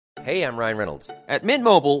Hey, I'm Ryan Reynolds. At Mint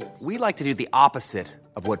Mobile, we like to do the opposite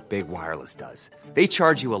of what Big Wireless does. They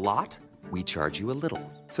charge you a lot, we charge you a little.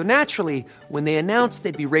 So naturally, when they announced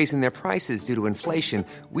they'd be raising their prices due to inflation,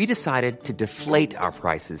 we decided to deflate our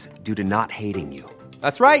prices due to not hating you.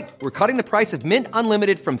 That's right. We're cutting the price of Mint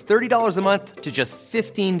Unlimited from $30 a month to just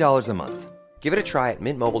 $15 a month. Give it a try at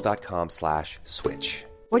mintmobile.com/switch.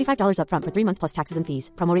 $45 up front for 3 months plus taxes and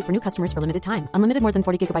fees. Promo rate for new customers for limited time. Unlimited more than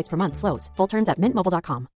 40 gigabytes per month. Slows full terms at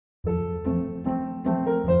mintmobile.com.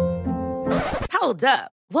 Hold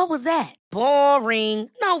up. What was that? Boring.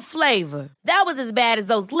 No flavor. That was as bad as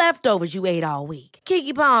those leftovers you ate all week.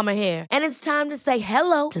 Keke Palmer here, and it's time to say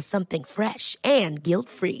hello to something fresh and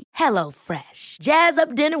guilt-free. Hello Fresh. Jazz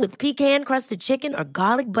up dinner with pecan-crusted chicken or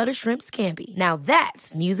garlic butter shrimp scampi. Now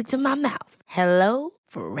that's music to my mouth. Hello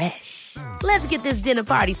Fresh. Let's get this dinner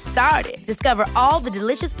party started. Discover all the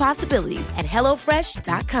delicious possibilities at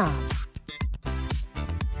hellofresh.com.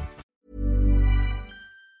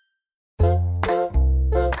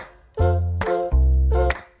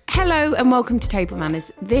 Hello and welcome to Table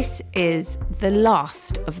Manners. This is the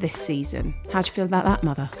last of this season. How do you feel about that,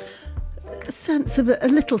 Mother? A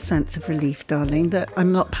little sense of relief, darling, that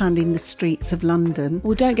I'm not pounding the streets of London.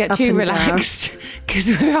 Well, don't get too relaxed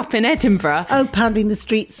because we're up in Edinburgh. Oh, pounding the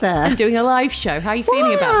streets there. And doing a live show. How are you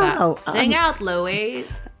feeling about Wow. that? Sing out,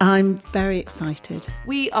 Louise. I'm very excited.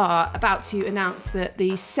 We are about to announce that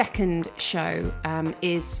the second show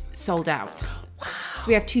is sold out. Wow. So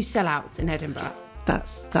we have 2 sellouts in Edinburgh.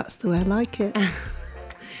 That's the way I like it.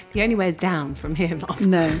 The only way is down from here, Mom.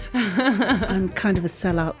 No, I'm kind of a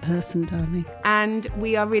sellout person, darling. And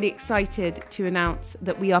we are really excited to announce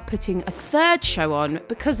that we are putting a third show on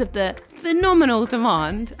because of the phenomenal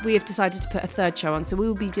demand. We have decided to put a third show on, so we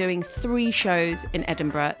will be doing 3 shows in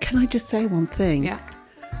Edinburgh. Can I just say one thing? Yeah.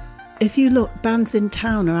 If you look, bands in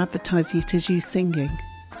town are advertising it as you singing.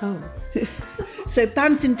 Oh. So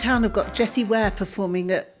bands in town have got Jessie Ware performing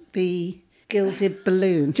at the Gilded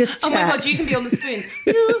Balloon. Just check. Oh my God, you can be on the spoons.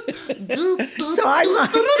 So I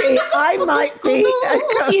might be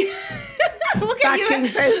We'll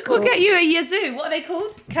get you a yazoo. What are they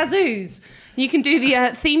called? Kazoos. You can do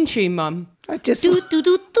the theme tune, Mum. I just... So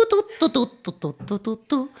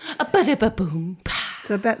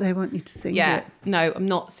I bet they want you to sing it. No, I'm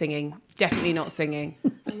not singing. Definitely not singing.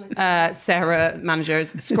 Sarah, manager,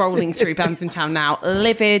 is scrolling through bands in town now,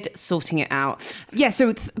 livid, sorting it out. Yeah,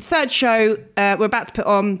 so third show we're about to put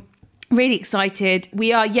on. Really excited.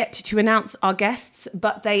 We are yet to announce our guests,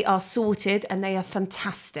 but they are sorted and they are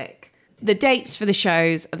fantastic. The dates for the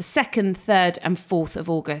shows are the 2nd, 3rd and 4th of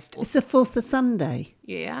August. It's the 4th of Sunday.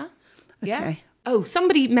 Yeah. Okay. Yeah. Oh,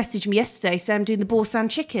 somebody messaged me yesterday saying I'm doing the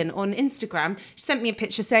Borsan chicken on Instagram. She sent me a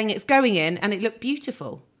picture saying it's going in and it looked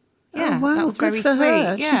beautiful. Yeah, oh, wow, that was good very for sweet.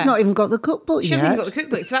 her. Yeah. She's not even got the cookbook She yet. hasn't even got the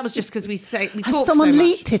cookbook, so that was just because we talked so much. Someone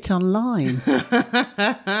leaked it online.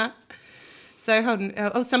 So hold on.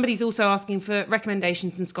 Oh, somebody's also asking for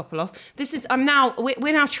recommendations in Skopolos.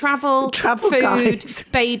 We're now travel food, guides.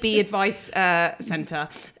 baby advice centre.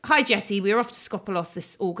 Hi Jessie, we're off to Skopolos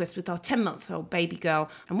this August with our 10-month-old baby girl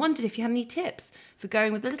and wondered if you had any tips for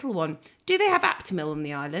going with the little one. Do they have Aptamil on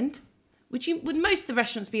the island? Would most of the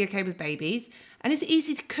restaurants be okay with babies? And is it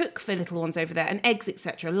easy to cook for little ones over there? And eggs,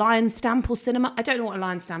 etc. Lion stamp or cinema? I don't know what a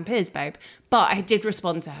lion stamp is, babe. But I did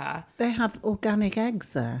respond to her. They have organic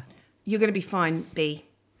eggs there. You're going to be fine, B.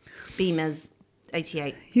 Beamers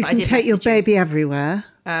 88. You can take your baby everywhere.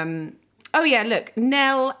 Oh, yeah, look.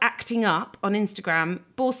 Nell acting up on Instagram.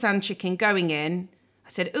 Borsan chicken going in. I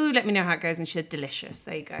said, ooh, let me know how it goes. And she said, delicious.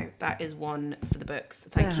 There you go. That is one for the books.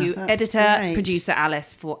 Thank you, editor, great. producer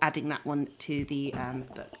Alice, for adding that one to the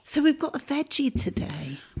book. So we've got a veggie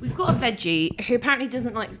today. We've got a veggie who apparently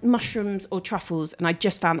doesn't like mushrooms or truffles. And I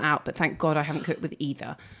just found that out, but thank God I haven't cooked with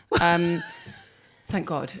either. Thank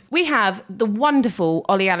God. We have the wonderful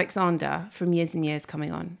Ollie Alexander from Years and Years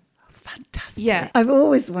coming on. Fantastic. Yeah. I've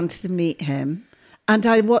always wanted to meet him. And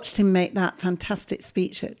I watched him make that fantastic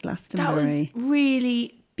speech at Glastonbury. That was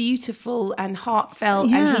really beautiful and heartfelt.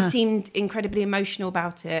 Yeah. And he seemed incredibly emotional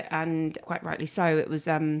about it. And quite rightly so. It was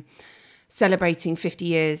celebrating 50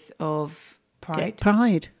 years of Pride.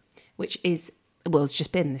 Pride. Which is, well, it's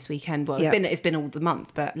just been this weekend. Well, it's been all the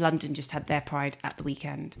month. But London just had their Pride at the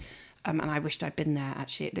weekend. And I wished I'd been there,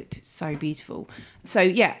 actually. It looked so beautiful. So,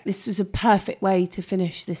 yeah, this was a perfect way to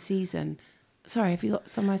finish this season. Sorry, have you got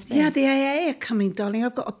somewhere to be? Yeah, the AA are coming, darling.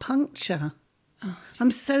 I've got a puncture. Oh.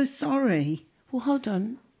 I'm so sorry. Well, hold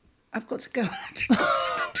on. I've got to go.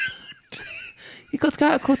 You've got to go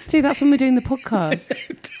out at 2:15. That's when we're doing the podcast.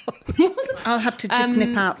 I'll have to just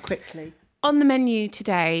nip out quickly. On the menu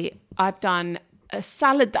today, I've done a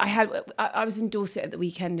salad that I had. I was in Dorset at the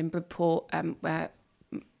weekend in Bridport, where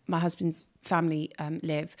my husband's family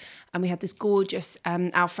live, and we had this gorgeous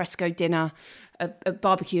al fresco dinner, a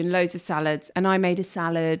barbecue and loads of salads. And I made a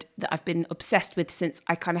salad that I've been obsessed with since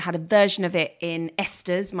I kind of had a version of it in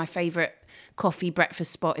Esther's, my favourite coffee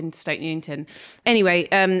breakfast spot in Stoke Newington. Anyway,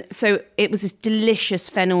 so it was this delicious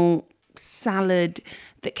fennel salad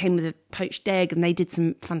that came with a poached egg, and they did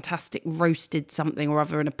some fantastic roasted something or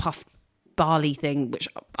other and a puffed barley thing, which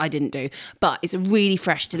I didn't do, but it's a really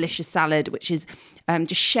fresh, delicious salad, which is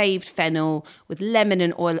just shaved fennel with lemon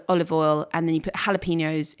and olive oil, and then you put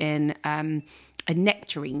jalapenos in and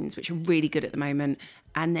nectarines, which are really good at the moment,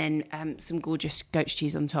 and then some gorgeous goat's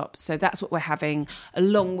cheese on top. So that's what we're having,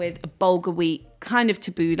 along with a bulgur wheat kind of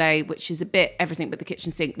tabbouleh, which is a bit everything but the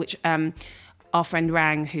kitchen sink, which our friend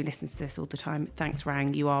Rang, who listens to this all the time, thanks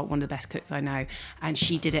Rang, you are one of the best cooks I know, and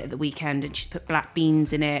she did it at the weekend, and she's put black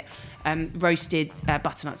beans in it, roasted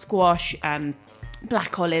butternut squash,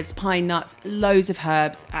 black olives, pine nuts, loads of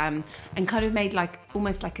herbs, and kind of made like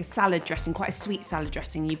almost like a salad dressing, quite a sweet salad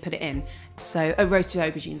dressing. You put it in, so roasted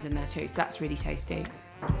aubergines in there too, so that's really tasty.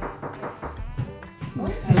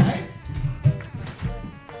 Hello.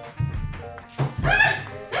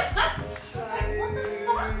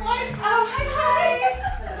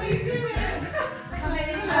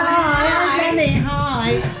 Hi, I'm Lenny.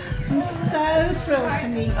 Hi. I'm so thrilled to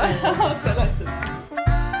meet you.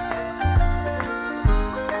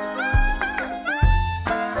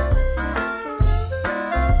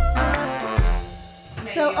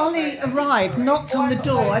 So Ollie arrived, knocked on the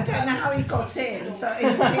door. I don't know how he got in, but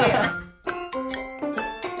he's here.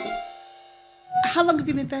 How long have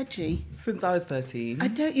you been veggie? Since I was 13. I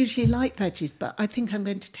don't usually like veggies, but I think I'm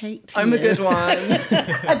going to take to I'm you. a good one.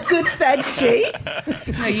 A good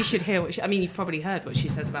veggie. No, you should hear what you've probably heard what she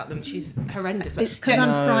says about them. She's horrendous. It's because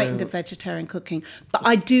I'm frightened of vegetarian cooking. But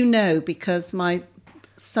I do know, because my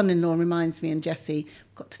son-in-law reminds me, and Jessie,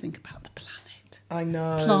 we've got to think about the planet. I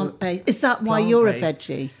know. Plant-based. Is that why you're a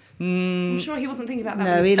veggie? I'm sure he wasn't thinking about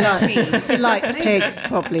that. No, he likes pigs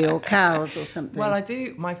probably, or cows or something. Well, I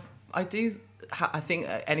think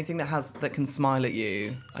anything that can smile at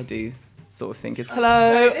you, I do sort of think is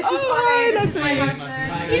hello. So this is Ollie. This is my husband.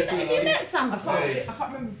 Have you met Sam before? I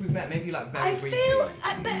can't remember if we've met. Maybe like very briefly.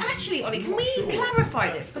 But actually, Ollie, can we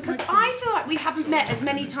clarify this? Because I feel like we haven't met as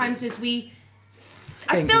many times as we.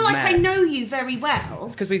 I feel like I know you very well.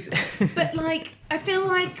 It's because we've. But like, I feel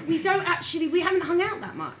like we haven't hung out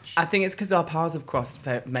that much. I think it's because our paths have crossed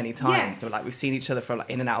many times. Yes. So like we've seen each other for like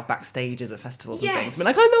in and out of backstages at festivals Yes. and things. We're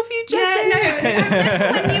like, I love you, Jessie.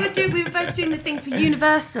 Yeah, no. When we were both doing the thing for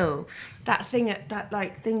Universal, that thing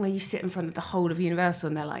where you sit in front of the whole of Universal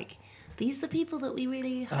and they're like, these are the people that we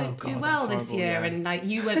really hope do well this year. Yeah. And like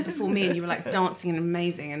you went before me and you were like dancing and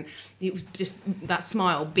amazing, and it was just that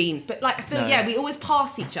smile beams. But like I feel we always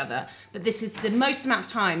pass each other, but this is the most amount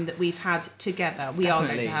of time that we've had together. We are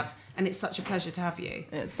going to have, and it's such a pleasure to have you.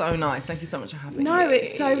 It's so nice. Thank you so much for having me. No,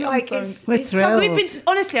 it's so like we're thrilled. We've been,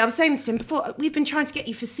 honestly, I was saying this to him before. We've been trying to get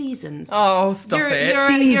you for seasons. Oh, stop it!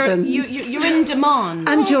 You're in demand,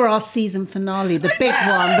 and you're our season finale, the big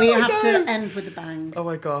one. We have to end with a bang. Oh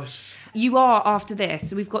my gosh. You are after this,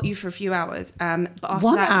 so we've got you for a few hours. But after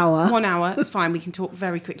 1 that, hour? 1 hour, it's fine. We can talk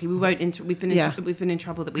very quickly. We won't. We've been in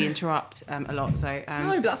trouble that we interrupt a lot. So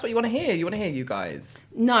no, but that's what you want to hear. You want to hear you guys.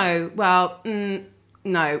 No, well,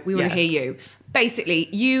 no, we want to hear you. Basically,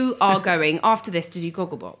 you are going after this to do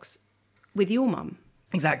Gogglebox with your mum.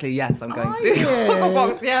 Exactly. Yes, I'm going to do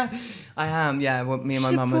Gogglebox. Yeah, I am. Yeah, well, me and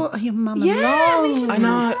my mum. Brought your mum Yeah, along. I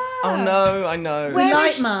know. Oh no, I know. We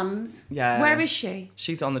like mums. Yeah. Where is she?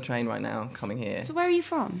 She's on the train right now, coming here. So where are you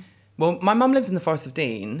from? Well, my mum lives in the Forest of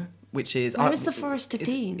Dean, which is. Where is the Forest of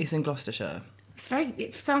Dean? It's in Gloucestershire.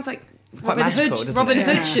 It sounds like Quite magical, doesn't it? Robin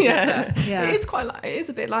Hood. Yeah. Yeah. It is it is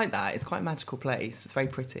a bit like that. It's quite a magical place. It's very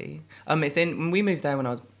pretty. When we moved there when I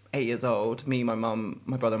was 8 years old, me, my mum,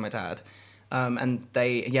 my brother and my dad. And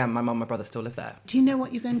my mum and my brother still live there. Do you know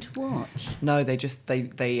what you're going to watch? No, they just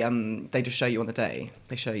show you on the day.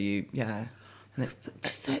 They show you, yeah.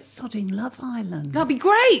 Just say it's sodding Love Island. That'd be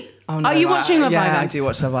great. Oh, no, are you watching Love Island? Yeah, I do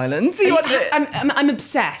watch Love Island. Do you watch it? I'm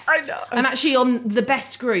obsessed. I know. I'm actually on the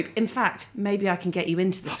best group. In fact, maybe I can get you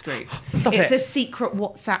into this group. Stop it's it. a secret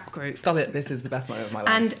WhatsApp group. Stop it. This is the best moment of my life.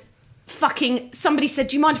 And fucking somebody said,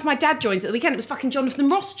 "Do you mind if my dad joins at the weekend?" It was fucking Jonathan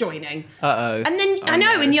Ross joining. Uh-oh. And then I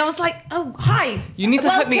know, and I was like, "Oh, hi." You need to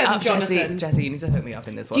hook me Welcome, up, Jonathan. Jesse, you need to hook me up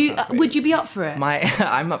in this Do you, WhatsApp group. would you be up for it?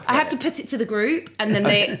 I'm up for I have it. to put it to the group, and then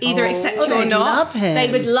they either accept you or they'd not. love him.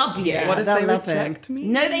 They would love you. What if they'll they love reject me?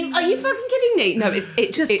 No, they. Are you fucking kidding me? No, it's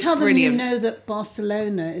Just it's tell them brilliant. you know that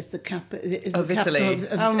Barcelona is the capital Of Italy.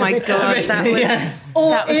 Oh my god, that was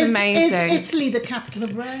that was amazing. Is Italy the capital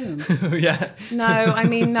of Rome? Yeah. No, I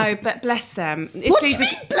mean no, but bless them. What do you Italy's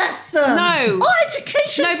mean, bless them? No. Our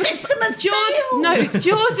education but system has failed. No,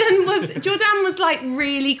 Jordan was like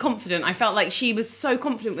really confident. I felt like she was so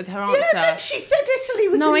confident with her answer. Yeah, but she said Italy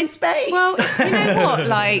was in Spain. Well, you know what?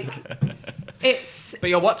 Like, it's But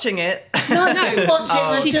you're watching it. no. Watch it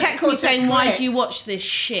and She just texted me cause a saying, "Why clip. do you watch this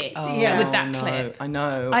shit?" Yeah. with that no, clip. I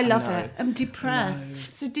know. I love know. it. I'm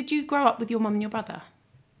depressed. So, did you grow up with your mum and your brother?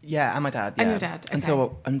 Yeah, and my dad. Yeah. And your dad, okay.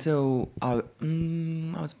 Until I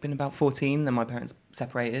was been about 14. Then my parents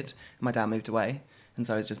separated. And my dad moved away, and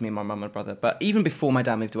so it was just me and my mum and my brother. But even before my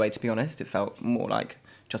dad moved away, to be honest, it felt more like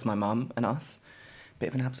just my mum and us. Bit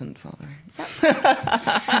of an absent father.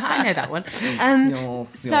 I know that one.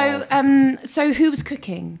 Yes. So who was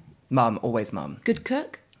cooking? Mum, always mum. Good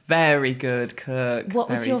cook. Very good cook. What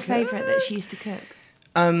was very your good. favourite that she used to cook?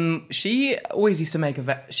 She always used to make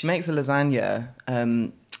she makes a lasagna,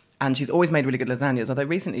 and she's always made really good lasagnas. Although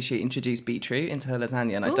recently she introduced beetroot into her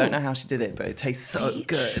lasagna, and I don't know how she did it, but it tastes so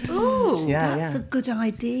good. Ooh, Yeah, That's yeah. a good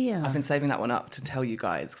idea. I've been saving that one up to tell you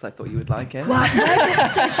guys because I thought you would like it.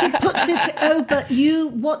 So she puts it. Oh, but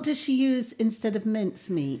what does she use instead of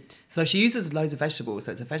mincemeat? So she uses loads of vegetables,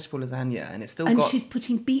 so it's a vegetable lasagna, and it's still And got she's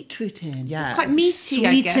putting beetroot in. yeah, it's quite meaty,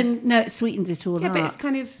 I guess. It sweetens it all Yeah, up. but it's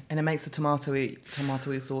kind of. and it makes the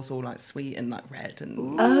tomatoey sauce all like sweet and like red and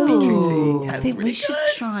Oh, beetrooty. Yeah, I it's think really we should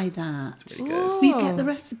good. try that. It's really good. Will you get the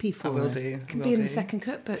recipe for I will us? do. Can will be in do. the second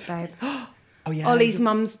cookbook, babe. Oh yeah, Ollie's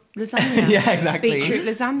mum's lasagna. Yeah, exactly. Beetroot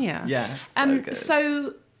lasagna. Yeah, so good.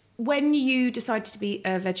 So when you decided to be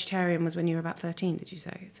a vegetarian was when you were about 13, did you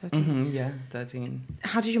say? 13? Yeah, 13.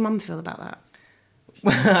 How did your mum feel about that?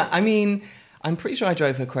 I mean, I'm pretty sure I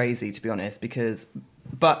drove her crazy, to be honest,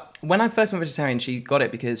 but when I first went vegetarian, she got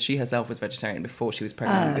it because she herself was vegetarian before she was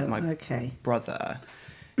pregnant with my brother.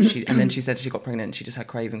 And then she said she got pregnant and she just had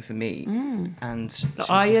craving for meat. And she was just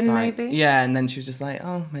iron, like, maybe? Yeah, and then she was just like,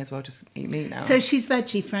 oh, may as well just eat meat now. So she's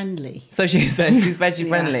veggie friendly. So she's veggie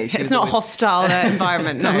friendly. She It's was not a always- hostile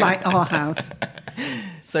environment, no. Not like our house.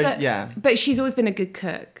 So, yeah. But she's always been a good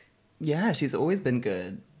cook. Yeah, she's always been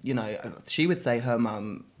good. You know, she would say her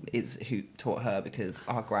mum is who taught her because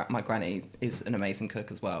my granny is an amazing cook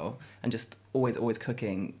as well, and just always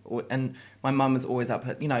cooking. And my mum was always up.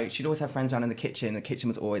 You know, she'd always have friends around in the kitchen. The kitchen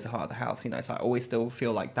was always the heart of the house. You know, so I always still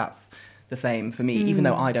feel like that's the same for me, even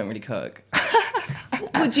though I don't really cook.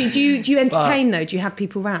 Would do you entertain though? Do you have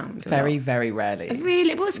people round? Very, very rarely.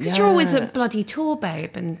 Really? Well, it's because you're always Yeah. a bloody tour,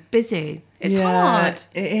 babe, and busy. It's Yeah, hard.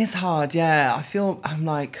 It is hard, yeah. I'm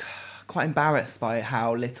like quite embarrassed by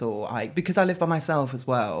how little because I live by myself as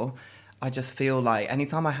well. I just feel like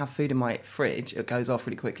anytime I have food in my fridge, it goes off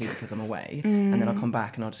really quickly because I'm away. And then I'll come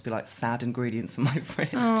back and I'll just be like sad ingredients in my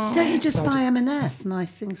fridge. Don't you just buy M&S?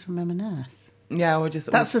 Nice things from M&S. Yeah, or just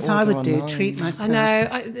That's what I order would do. online. Treat myself. I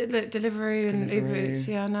know. Look, delivery and Uber Eats.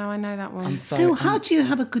 Yeah, no, I know that one. I'm So how do you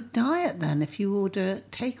have a good diet then if you order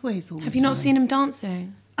takeaways all the time? Have you not seen him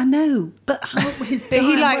dancing? I know, but how his But diet,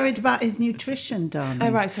 he, I'm like- worried about his nutrition, darling.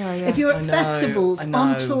 Oh, right, sorry, yeah. If you're at I know, festivals I on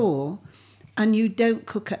know. tour and you don't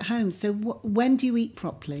cook at home, so when do you eat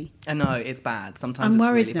properly? I know, it's bad. Sometimes I'm it's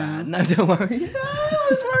worried really now. bad. No, don't worry. No, I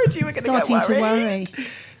was worried you were going to get Starting to worried. worry.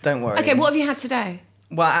 Don't worry. Okay, what have you had today?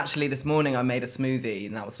 Well, actually, this morning I made a smoothie,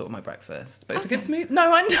 and that was sort of my breakfast. But it's a good smoothie.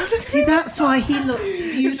 No, I don't. See, that's why he looks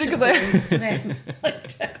beautiful because I- and slim. I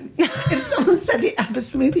don't. If someone said he'd have a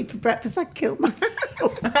smoothie for breakfast, I'd kill myself.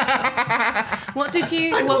 What did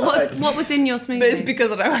you? What was in your smoothie? But it's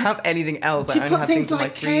because I don't have anything else. Do I you only put have things things in my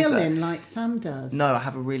like kale freezer. in, like Sam does? No, I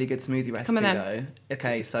have a really good smoothie recipe on then. though.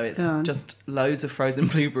 Okay, so it's Go on. just loads of frozen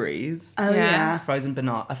blueberries, Oh, Yeah. yeah. a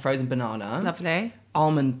frozen banana, Lovely.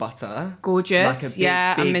 almond butter, Gorgeous. like a big,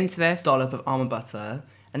 Yeah, I'm big into this. dollop of almond butter,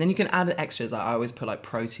 and then you can add extras. Like I always put like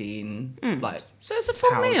protein, like So it's a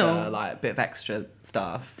full powder, meal. like a bit of extra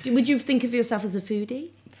stuff. Would you think of yourself as a foodie?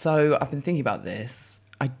 So I've been thinking about this.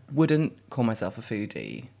 I wouldn't call myself a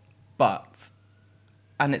foodie, but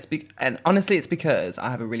and honestly, it's because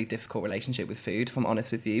I have a really difficult relationship with food. If I'm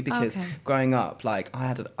honest with you, because Okay. growing up, like I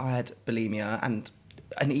had bulimia and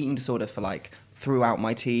an eating disorder for like throughout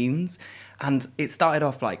my teens, and it started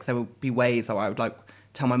off like there would be ways that I would like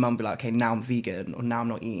tell my mum, be like, okay, now I'm vegan, or now I'm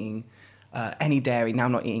not eating any dairy, now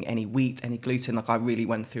not eating any wheat, any gluten. Like I really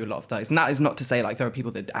went through a lot of those. And that is not to say like there are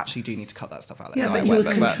people that actually do need to cut that stuff out of their Yeah, diet. but you were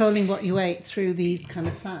whatever, controlling what you ate through these kind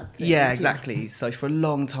of fat things. Yeah, exactly. So for a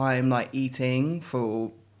long time, like eating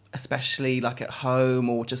for, especially like at home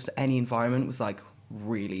or just any environment was like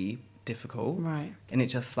really difficult. Right. And it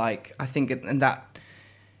just like, I think, and that,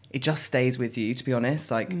 it just stays with you, to be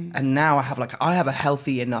honest. Like, and now I have a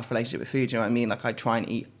healthy enough relationship with food. You know what I mean? Like I try and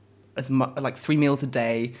eat as much, like 3 meals a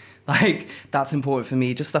day. Like that's important for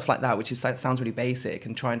me. Just stuff like that, which is like, sounds really basic,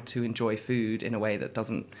 and trying to enjoy food in a way that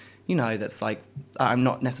doesn't, you know, that's like I'm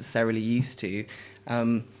not necessarily used to.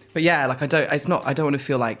 But yeah, like I don't want to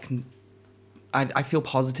feel like. I feel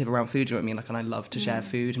positive around food. You know what I mean? Like, and I love to share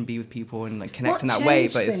food and be with people and like connect in that way.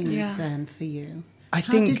 But what changed it's, things then for you? I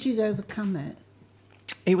How think did you overcome it?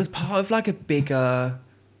 it was part of like a bigger.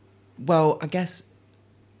 Well, I guess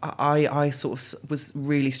I sort of was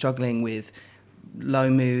really struggling with low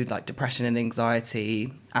mood, like depression and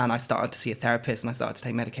anxiety, and I started to see a therapist and I started to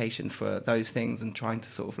take medication for those things and trying to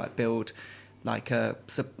sort of like build like a,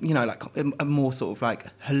 you know, like a more sort of like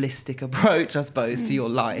holistic approach, I suppose, to your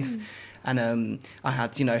life. And I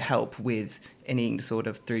had, you know, help with an eating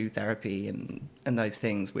disorder through therapy and those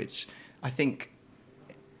things, which I think,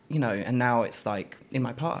 you know, and now it's like in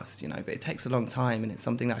my past, you know, but it takes a long time, and it's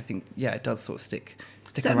something that I think, yeah, it does sort of stick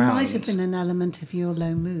So around. it might have been an element of your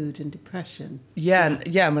low mood and depression. Yeah,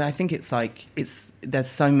 I mean, I think it's like, there's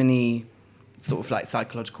so many sort of like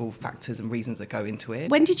psychological factors and reasons that go into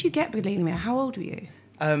it. When did you get bulimia? How old were you?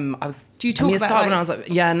 I was. Do you talk it about, started when like- I was like,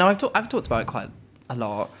 yeah, no, I've talked about it quite a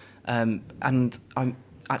lot, and I'm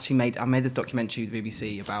actually I made this documentary with the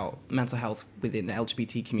BBC about mental health within the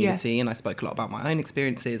LGBT community, and I spoke a lot about my own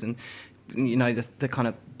experiences, and you know the kind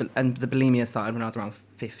of, and the bulimia started when I was around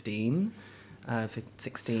 15,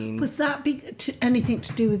 16. Was that anything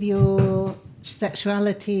to do with your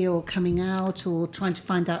sexuality or coming out or trying to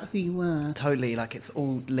find out who you were? Totally, like it's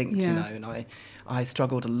all linked, you know, and I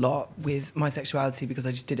struggled a lot with my sexuality because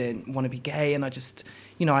I just didn't want to be gay, and I just,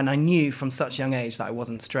 you know, and I knew from such a young age that I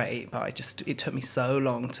wasn't straight, but it took me so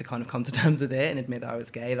long to kind of come to terms with it and admit that I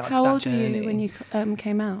was gay. How old were you when you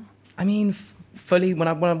came out? I mean, fully, when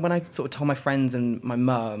I sort of told my friends and my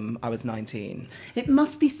mum, I was 19. It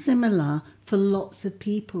must be similar for lots of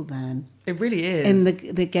people then. It really is.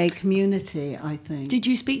 In the gay community, I think. Did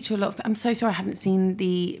you speak to a lot of... I'm so sorry I haven't seen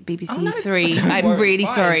the BBC Oh, no, Three. don't I'm worry, really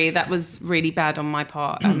fine. sorry. That was really bad on my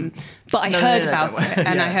part. But I No, heard don't about worry. it,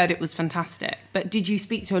 and I Yeah. heard it was fantastic. But did you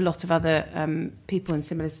speak to a lot of other people in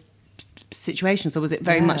similar situations, or was it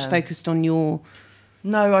very much Yeah. focused on your...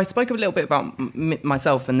 No, I spoke a little bit about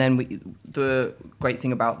myself, and then the great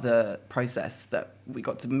thing about the process that we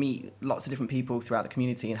got to meet lots of different people throughout the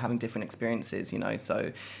community and having different experiences, you know.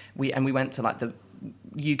 So we went to like the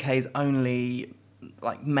UK's only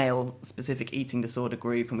like male specific eating disorder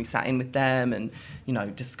group, and we sat in with them and, you know,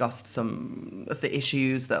 discussed some of the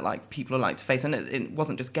issues that like people are like to face, and it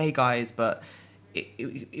wasn't just gay guys, but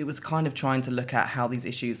it was kind of trying to look at how these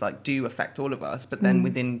issues like do affect all of us, but then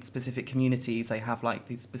within specific communities they have like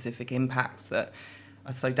these specific impacts that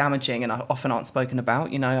are so damaging and often aren't spoken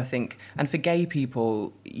about, you know. I think, and for gay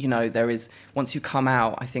people, you know, there is, once you come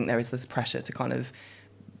out, I think there is this pressure to kind of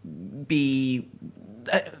be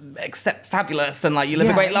accept fabulous and like you live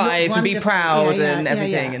a great look life and be wonderful. proud Yeah, and yeah,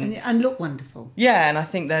 everything yeah. And look wonderful. Yeah, and I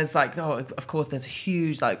think there's like, of course there's a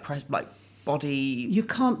huge like body. You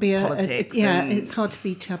can't be politics and, and- it's hard to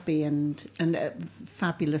be chubby and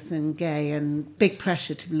fabulous and gay, and big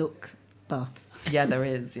pressure to look buff. Yeah, there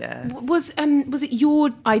is. Yeah. Was it your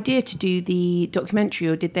idea to do the documentary,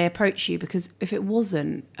 or did they approach you? Because if it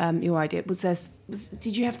wasn't your idea,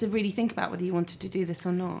 did you have to really think about whether you wanted to do this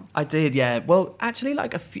or not? I did, yeah. Well, actually,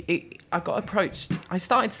 like I got approached. I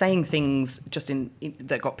started saying things just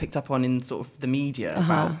that got picked up on in sort of the media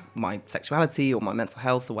about my sexuality or my mental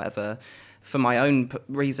health or whatever, for my own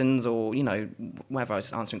reasons, or, you know, whatever. I was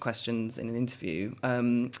just answering questions in an interview,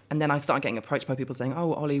 and then I started getting approached by people saying,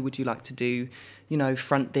 "Oh, Ollie, would you like to do, you know,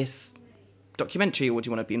 front this documentary, or do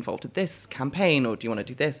you want to be involved with this campaign, or do you want to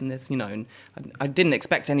do this and this?" You know, and I didn't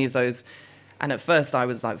expect any of those. And at first I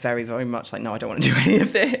was like very, very much like, no, I don't want to do any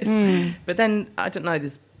of this. But then, I don't know,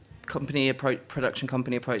 this production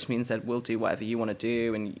company approached me and said, we'll do whatever you want to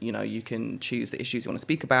do. And, you know, you can choose the issues you want to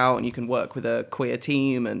speak about, and you can work with a queer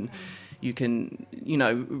team, and you can, you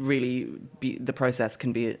know, really the process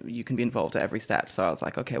you can be involved at every step. So I was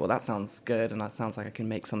like, okay, well, that sounds good. And that sounds like I can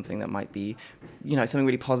make something that might be, you know, something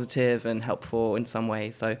really positive and helpful in some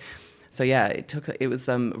way. So yeah, it was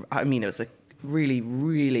a really,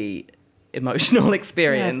 really emotional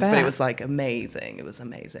experience, but bet. it was like amazing. It was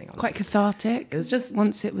amazing. Quite cathartic. It was just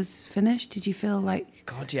once it was finished. Did you feel like?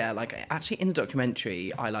 God, yeah. Like actually, in the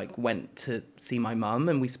documentary, I like went to see my mum,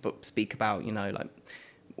 and we speak about, you know, like,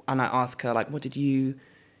 and I asked her like, what did you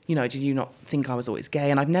know, did you not think I was always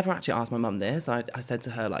gay? And I'd never actually asked my mum this. I said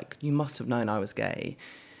to her like, you must have known I was gay,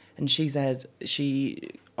 and she said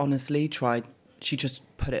she honestly tried. She just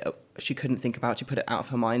put it. She couldn't think about it. She put it out of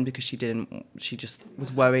her mind because she just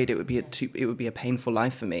was worried it would be a painful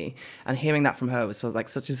life for me. And hearing that from her was sort of like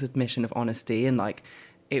such a admission of honesty, and like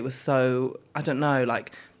it was so, I don't know,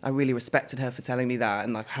 like I really respected her for telling me that,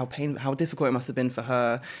 and like how difficult it must have been for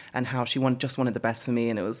her, and how she just wanted the best for me.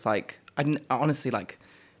 And it was like I honestly, like,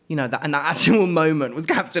 you know, that actual moment was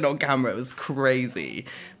captured on camera. It was crazy,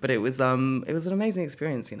 but it was an amazing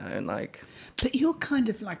experience, you know, and like. But you're kind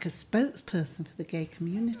of like a spokesperson for the gay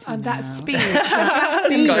community. And now. that speech.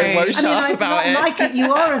 Going woke up about it. Like it,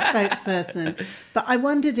 you are a spokesperson. But I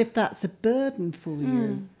wondered if that's a burden for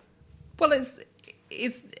you. Well, it's.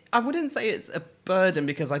 I wouldn't say it's a burden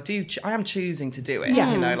because I am choosing to do it.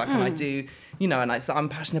 Yes. You know, like, and I do, you know, and so I'm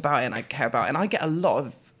passionate about it and I care about it, and I get a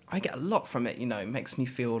lot from it. You know, it makes me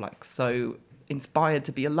feel like so inspired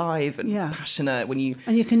to be alive and passionate when you.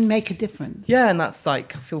 And you can make a difference. Yeah, and that's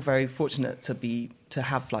like, I feel very fortunate to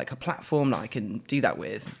have like a platform that I can do that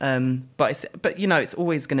with. But you know, it's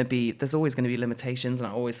always going to be, there's always going to be limitations, and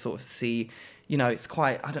I always sort of see, you know, it's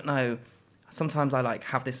quite, I don't know, sometimes I like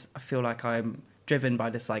have this, I feel like I'm driven by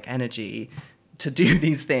this like energy to do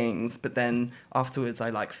these things, but then afterwards I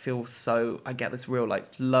like feel so, I get this real like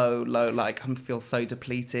low, like I feel so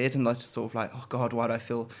depleted, and I just sort of like, oh God, why do I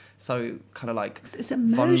feel so kind of like it's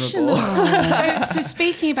emotional. vulnerable? So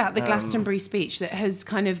speaking about the Glastonbury speech that has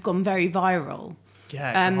kind of gone very viral.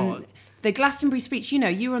 Yeah, God. The Glastonbury speech, you know,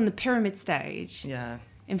 you were on the pyramid stage. Yeah.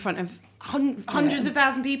 In front of hundreds of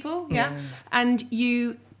thousand people. Yeah. And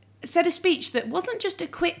you said a speech that wasn't just a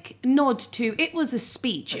quick nod to, it was a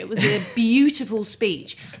speech. It was a beautiful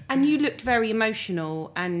speech. And you looked very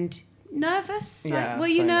emotional and nervous. Yeah, were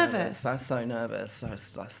you so nervous? I was so nervous. I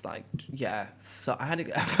was like, yeah. So I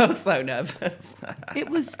felt so nervous.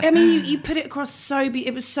 It was, I mean, you put it across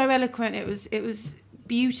it was so eloquent. It was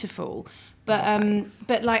beautiful.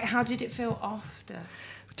 But like, how did it feel after?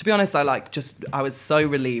 To be honest, I was so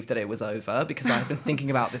relieved that it was over, because I had been thinking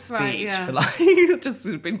about this speech Right, for like, just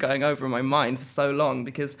been going over in my mind for so long,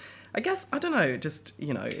 because I guess, I don't know, just,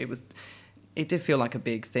 you know, it did feel like a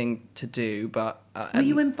big thing to do, but... Were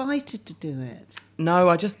you invited to do it? No,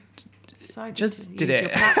 I just Decided just to did use it.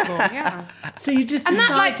 your platform, yeah. So you just And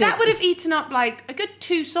decided... that would have eaten up like a good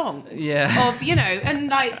 2 songs. Yeah. Of, you know, and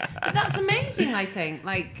like, but that's amazing, I think.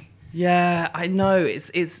 Like... Yeah, I know, it's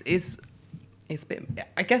a bit,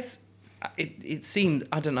 I guess it seemed,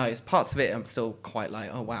 I don't know, it's parts of it I'm still quite like,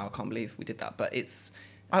 oh wow, I can't believe we did that. But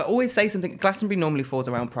I always say something, Glastonbury normally falls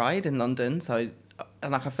around Pride in London. So,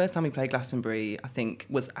 and like our first time we played Glastonbury, I think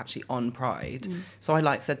was actually on Pride. So I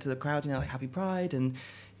like said to the crowd, you know, like Happy Pride, and,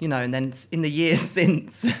 you know, and then in the years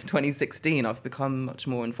since 2016, I've become much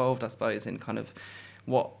more involved, I suppose, in kind of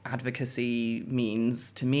what advocacy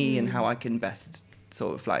means to me and how I can best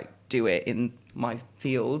sort of like do it in my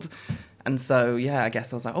field. And so, yeah, I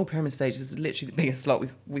guess I was like, oh, Pyramid Stage is literally the biggest slot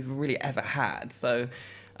we've really ever had. So,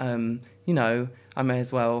 you know, I may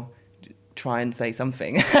as well try and say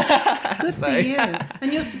something. Good for you.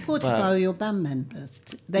 And you're supported by all your band members.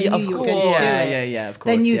 They knew you were going to do it. Yeah, of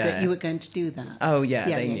course. They knew that you were going to do that. Oh, yeah,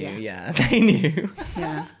 they knew. Yeah, they knew.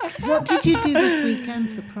 Yeah. What did you do this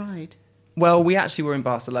weekend for Pride? Well, we actually were in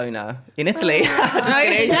Barcelona, in Italy. Just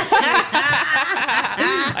kidding.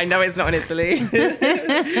 I know it's not in Italy. We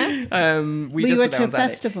went to a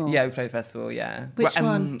festival? Yeah, we played a festival, yeah. Which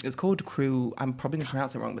one? It was called Crew. I'm probably going to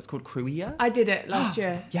pronounce it wrong, but it's called Cruia. I did it last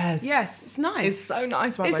year. Yes. Yes, it's nice. It's so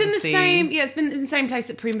nice. Right It's by in the sea. same, it's been in the same place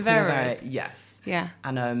that Primavera is. Yes. Yeah.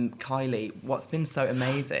 And Kylie, what's been so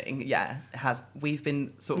amazing, we've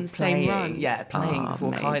been sort On of the same playing, run. playing Oh,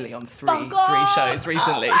 before amazing. Kylie on three Fuck off! shows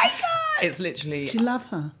recently. Oh my God! It's literally... Do you love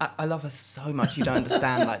her? I love her so much. You don't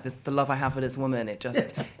understand, like, the love I have for this woman.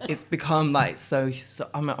 It's become like so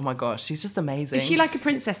oh my gosh, she's just amazing. Is she like a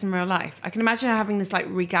princess in real life? I can imagine her having this like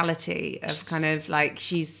regality of kind of like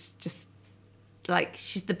she's just like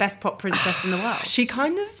she's the best pop princess in the world. She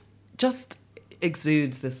kind of just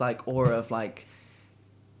exudes this like aura of like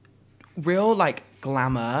real like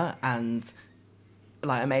glamour and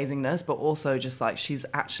like amazingness, but also just like she's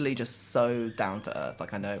actually just so down to earth.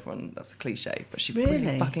 Like, I know everyone, that's a cliche, but she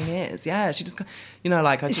really fucking is. Yeah, she just, you know,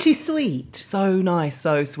 like... Is she sweet? So nice,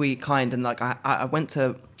 so sweet, kind, and like I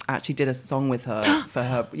actually did a song with her for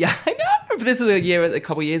her... Yeah, I know! But this is a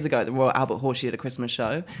couple of years ago at the Royal Albert Hall. She did a Christmas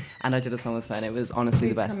show, and I did a song with her, and it was honestly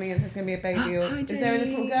the best. Coming in, there's going to be a baby. Or, is there a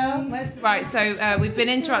little girl? Right, so we've been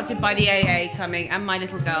interrupted by the AA coming and my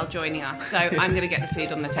little girl joining us. So I'm going to get the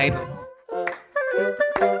food on the table.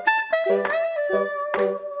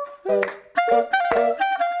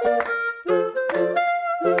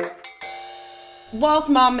 Whilst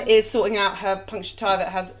Mum is sorting out her punctured tyre that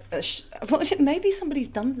has maybe somebody's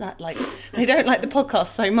done that. Like, they don't like the podcast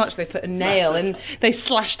so much they put a nail and they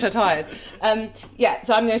slashed her tyres. So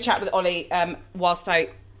I'm going to chat with Ollie whilst I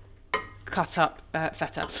cut up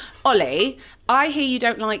feta. Ollie, I hear you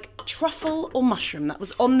don't like truffle or mushroom. That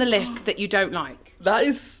was on the list that you don't like.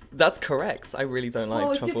 That's correct. I really don't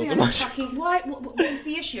like truffles or mushrooms. What's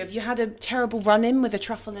the issue? Have you had a terrible run-in with a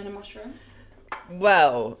truffle and a mushroom?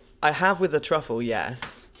 Well, I have with a truffle,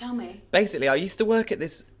 yes. Tell me. Basically, I used to work at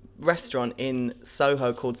this restaurant in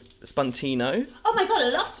Soho called Spuntino. Oh my God, I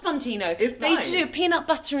love Spuntino. It's They used to do a peanut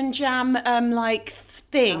butter and jam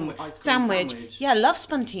sandwich. Yeah, I love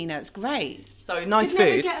Spuntino. It's great. So nice You'd food.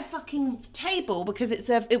 never get a fucking table because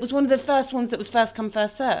it was one of the first ones that was first come,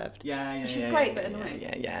 first served. Which is great, but annoying.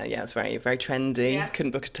 Yeah. It's very, very trendy. Yeah.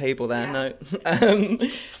 Couldn't book a table there, no.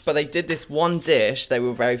 But they did this one dish. They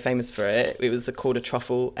were very famous for it. It was called a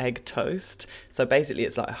truffle egg toast. So basically,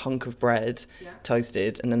 it's like a hunk of bread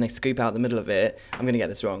toasted, and then they scoop out the middle of it. I'm going to get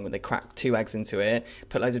this wrong, but they crack 2 eggs into it,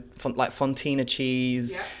 put loads of Fontina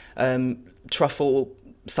cheese, truffle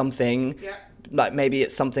something. Yeah. Like maybe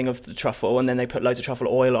it's something of the truffle, and then they put loads of truffle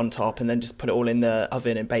oil on top, and then just put it all in the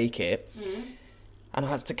oven and bake it. And I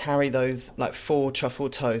have to carry those 4 truffle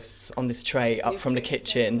toasts on this tray up from the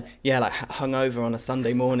kitchen. Yeah, hung over on a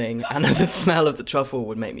Sunday morning, and the smell of the truffle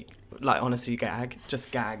would make me honestly gag.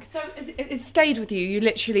 So it stayed with you. You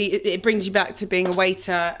literally it brings you back to being a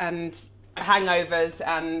waiter and hangovers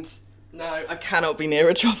and. No, I cannot be near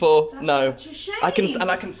a truffle. That's no, such a shame. I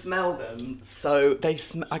can smell them. So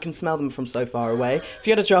I can smell them from so far away. If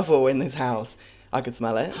you had a truffle in this house, I could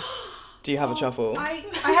smell it. Do you have a truffle? I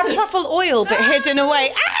have truffle oil, but hidden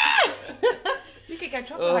away. Ah! You could go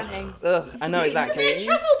truffle hunting. I know exactly. You could be a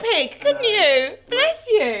truffle pig, couldn't you? Bless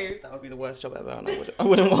you. That would be the worst job ever, and I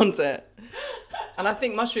wouldn't want it. And I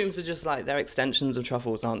think mushrooms are just they're extensions of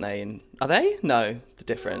truffles, aren't they? And are they? No, they're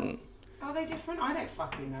different. Are they different? I don't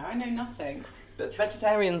fucking know. I know nothing. But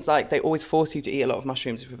vegetarians, they always force you to eat a lot of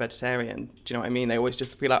mushrooms if you're vegetarian. Do you know what I mean? They always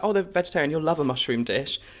just be like, oh, they're vegetarian, you'll love a mushroom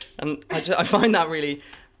dish. And I find that really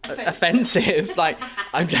offensive.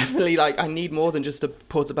 I'm definitely I need more than just a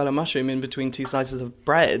portobello mushroom in between 2 slices of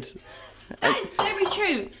bread. That is very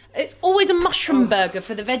true. It's always a mushroom burger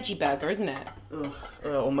for the veggie burger, isn't it? Ugh.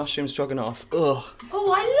 Or mushroom stroganoff. Ugh.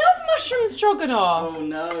 Oh, I love mushroom stroganoff. Oh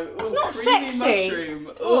no. It's not sexy.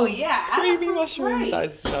 Mushroom. Oh yeah. Creamy mushroom. That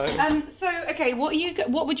is no. So okay, what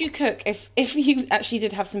would you cook if you actually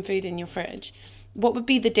did have some food in your fridge? What would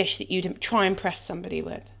be the dish that you'd try and impress somebody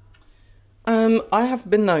with? I have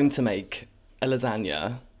been known to make a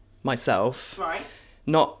lasagna myself. Right.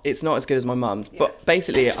 It's not as good as my mum's, but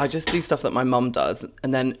basically I just do stuff that my mum does,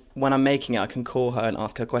 and then when I'm making it, I can call her and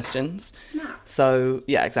ask her questions. Snap. So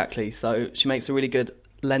yeah, exactly. So she makes a really good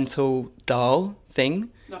lentil dal thing.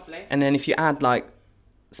 Lovely. And then if you add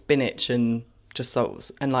spinach and just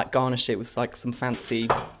salt and garnish it with some fancy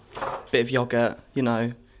bit of yogurt,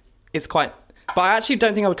 it's quite. But I actually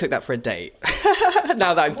don't think I would cook that for a date.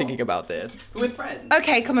 Now that I'm thinking about this, with friends.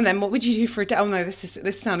 Okay, come on then. What would you do for a date? Oh no, this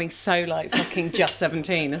is sounding so fucking just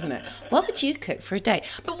 17, isn't it? What would you cook for a date?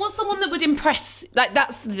 But what's the one that would impress?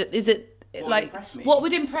 What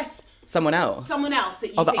would impress someone else? Someone else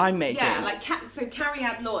that you that think, I'm making. Yeah, so Carrie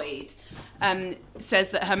Ad Lloyd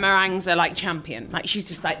says that her meringues are champion. She's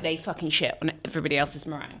just they fucking shit on everybody else's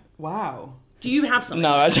meringue. Wow. Do you have something?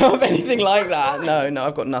 No, I don't have anything like that. No,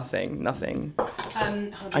 I've got nothing.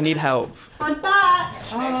 I need help. I'm back.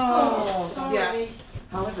 Oh, sorry. Yeah.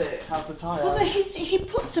 How is it? How's the tyre? Well, he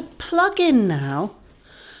puts a plug in now.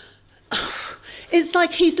 It's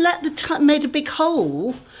he's made a big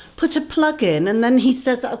hole, put a plug in, and then he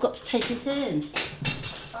says that I've got to take it in.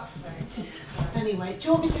 Anyway, do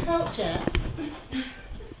you want me to help, Jess?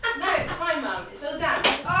 No, it's fine, Mum. It's all done.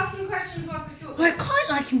 Ask some questions whilst we sort. Well, I'd quite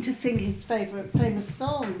like him to sing his famous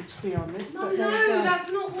song, to be honest. No,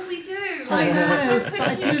 that's not what we do. I know, but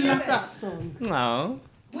I do love that song. No.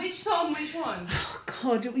 Which song? Which one? Oh,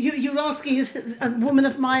 God, you're asking a woman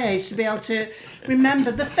of my age to be able to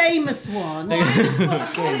remember the famous one.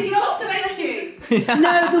 Lots of edges.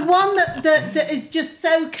 No, the one that is just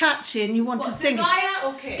so catchy and you want to sing. Desire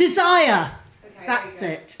or Kiss? Desire. Okay, that's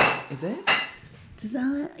it. Is it?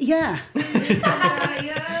 Desire. Yeah.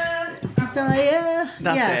 Desire. Desire.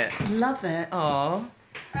 That's it. Love it. Aww.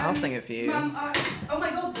 I'll sing it for you. Mum, oh my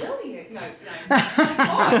God, will you? No.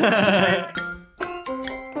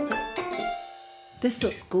 This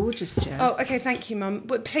looks gorgeous, Jess. Oh, okay, thank you, Mum.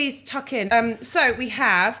 But please tuck in. So we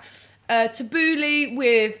have tabbouleh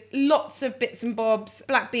with lots of bits and bobs,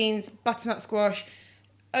 black beans, butternut squash,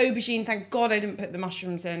 aubergine. Thank God I didn't put the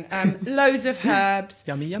mushrooms in. Loads of herbs.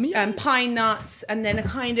 Yummy, yummy, yummy. Pine nuts, and then a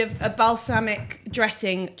kind of a balsamic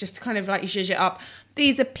dressing, just to kind of like zhuzh it up.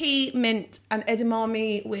 These are pea, mint, and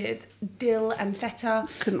edamame with dill and feta.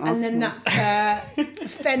 Couldn't ask and then for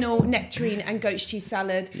that's fennel, nectarine, and goat's cheese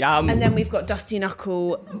salad. Yum. And then we've got dusty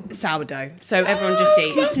knuckle sourdough. So everyone just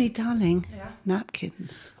eat. Excuse me, darling.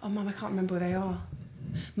 Napkins. Oh, Mum, I can't remember where they are.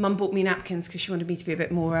 Mum bought me napkins because she wanted me to be a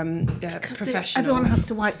bit more professional. Everyone has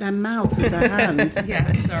to wipe their mouth with their hand.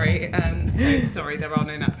 Yeah, sorry. So sorry, there are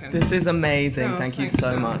no napkins. This is amazing. Oh, Thank you thanks,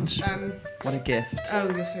 so Mum. much. What a gift.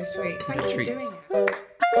 Oh, you're so sweet. Thank you for treat. doing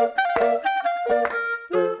it.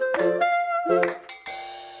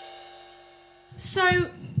 So,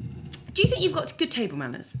 do you think you've got good table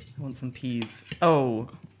manners? I want some peas. Oh,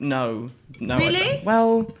 no. I Really? don't.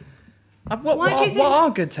 Well, what Why do you think- what are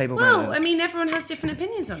good table manners? Well, I mean, everyone has different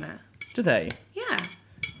opinions on it. Do they? Yeah.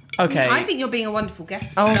 Okay. I think you're being a wonderful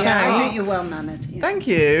guest. Oh, Yeah, I thanks. think you're well mannered. Yeah. Thank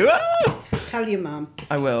you. Oh, Tell your mum.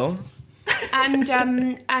 I will. And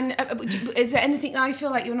is there anything? I feel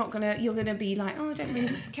like you're gonna be like, oh, I don't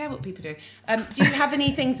really care what people do. Do you have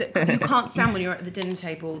any things that you can't stand when you're at the dinner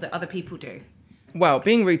table that other people do? Well,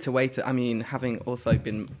 being rude to waiter, I mean, having also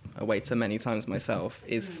been a waiter many times myself,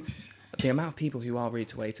 is the amount of people who are rude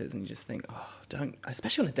to waiters, and you just think, oh, don't,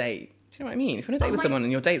 especially on a date. Do you know what I mean? If you're on a date with someone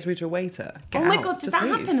and your date's rude to a waiter, get Oh my out, God, does just that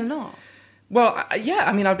leave. happen a lot? Well, yeah,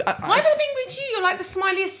 I mean, Why were they being rude to you? You're like the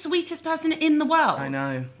smiliest, sweetest person in the world. I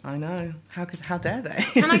know. How dare they?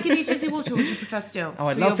 Can I give you fizzy water, or would you prefer still? Oh,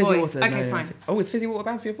 I for love your fizzy voice? water. Okay, No. fine. Oh, is fizzy water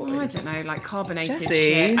bad for your voice? Oh, I don't know, like carbonated Jessie.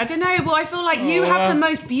 shit. I don't know. Well, I feel like you have the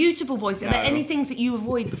most beautiful voice. Are there any things that you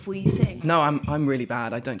avoid before you sing? No, I'm really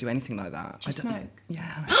bad. I don't do anything like that. Do you I don't, smoke?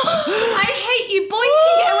 Yeah. I hate you. Boys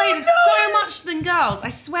can get away with so much than girls. I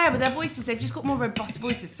swear, with their voices, they've just got more robust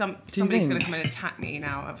voices. Somebody's think? going to come and attack me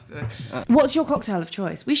now. After. What's your cocktail of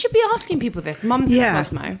choice? We should be asking people this. Mum's is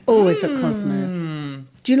Cosmo. Always at Cosmo.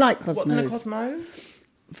 Do you like Cosmos? What's in a Cosmo?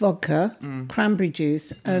 Vodka, cranberry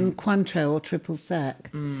juice, and Cointreau or triple sec.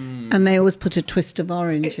 And they always put a twist of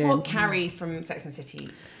orange It's in. what Carrie from Sex and the City.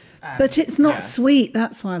 But it's not Yes. sweet.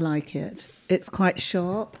 That's why I like it. It's quite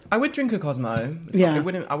sharp. I would drink a Cosmo. Yeah. I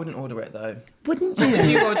wouldn't order it though. Wouldn't What would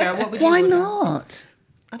you? you order? What would you Why order? not?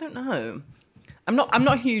 I don't know. I'm not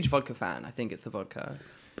a huge vodka fan. I think it's the vodka.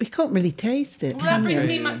 We can't really taste it. Well, that can brings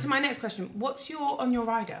you? me to my next question. What's on your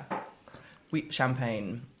rider?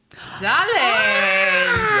 Champagne. Darling!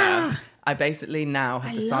 Yeah. I basically now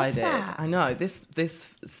have I love decided. that. I know this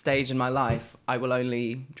stage in my life, I will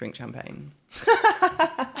only drink champagne.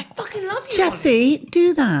 I fucking love you. Jessie,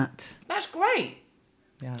 do that. That's great.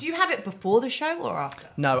 Yeah. Do you have it before the show or after?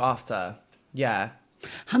 No, after. Yeah.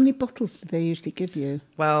 How many bottles do they usually give you?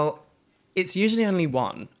 Well, it's usually only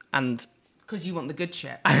one, and Because you want the good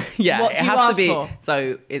shit. yeah, What it do you has ask to be. for?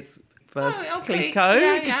 So it's for okay.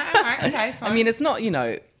 Clico. Yeah, all right, okay, fine. I mean, it's not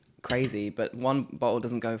crazy, but one bottle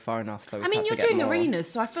doesn't go far enough. So I mean, had you're to get doing more.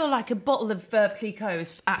 arenas, so I feel like a bottle of Veuve Clicquot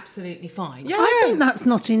is absolutely fine. Yeah. I think that's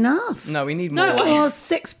not enough. No, we need No, more. Or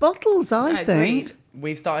 6 bottles, I think. Agreed.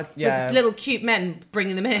 We've started. Yeah. With little cute men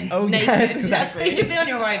bringing them in. Oh, naked. yes, exactly. You should be on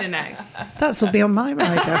your rider next. That's will be on my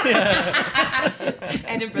rider.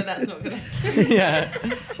 Edinburgh, that's not good. yeah.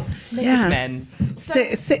 Yeah. Men.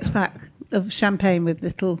 Six-pack of champagne with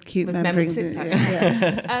little cute With men men with bringing six-packs.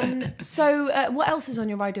 yeah. So, what else is on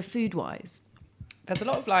your rider food-wise? There's a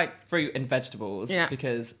lot of like fruit and vegetables Yeah.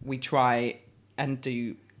 because we try and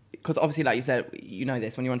do, because obviously, like you said, you know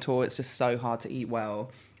this, when you're on tour, it's just so hard to eat well.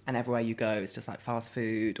 And everywhere you go, it's just like fast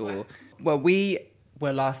food or, well, we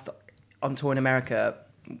were last on tour in America.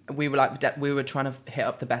 We were like, we were trying to hit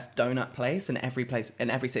up the best donut place in every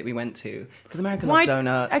city we went to. Because America Why- loved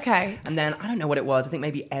donuts. okay. And then, I don't know what it was. I think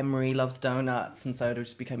maybe Emery loves donuts. And so it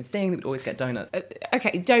just became a thing that we'd always get donuts.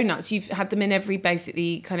 Okay, donuts. You've had them in every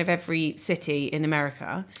city in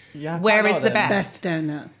America. Yeah, Where quite a is lot the of them. best? Best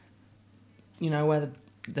donut. You know, where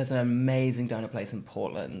there's an amazing donut place in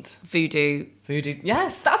Portland. Voodoo. Voodoo.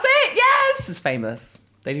 Yes, that's it. Yes, it's famous.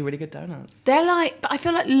 They do really good donuts. They're like, but I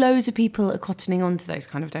feel like loads of people are cottoning onto those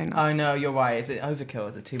kind of donuts. I know, you're right. Is it overkill?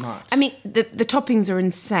 Is it too much? I mean, the toppings are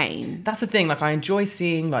insane. That's the thing. Like, I enjoy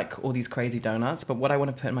seeing like all these crazy donuts, but what I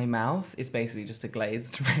want to put in my mouth is basically just a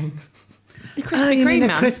glazed ring. The Krispy you Kreme, mean a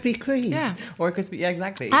man. Krispy Kreme? Yeah. Or a crispy, yeah,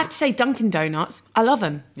 exactly. I have to say Dunkin' Donuts. I love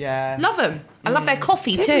them. Yeah. Love them. I love their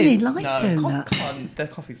coffee I too. don't really like No, donuts. come on, their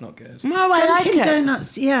coffee's not good. No, I like Dunkin' it.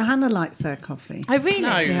 Donuts, yeah, Hannah likes their coffee. I really.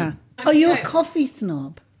 No. Yeah. I Oh, mean, you're a no. coffee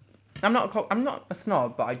snob. I'm not a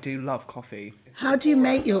snob, but I do love coffee. How do you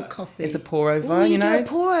make your coffee? It's a pour over, Oh, you you know. do a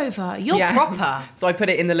pour over. You're Yeah. proper. So I put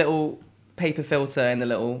it in the little paper filter in the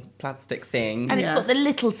little plastic thing. And it's Yeah. got the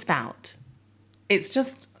little spout. It's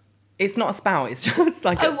not a spout. It's just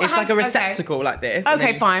like Oh, it's how- like a okay. receptacle like this. and then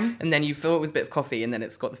Okay, fine. And then you fill it with a bit of coffee, and then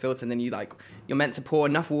it's got the filter, and then you're meant to pour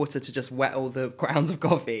enough water to just wet all the grounds of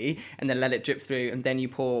coffee, and then let it drip through, and then you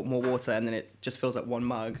pour more water, and then it just fills up one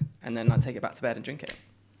mug, and then I take it back to bed and drink it.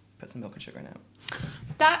 Put some milk and sugar in it.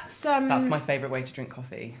 That's That's my favourite way to drink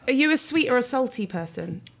coffee. Are you a sweet or a salty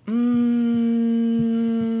person?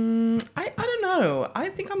 I don't know. I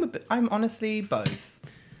think I'm honestly both.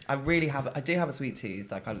 I do have a sweet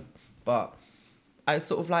tooth, but I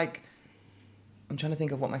sort of like. I'm trying to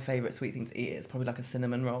think of what my favourite sweet thing to eat is. Probably like a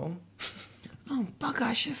cinnamon roll. Oh bugger!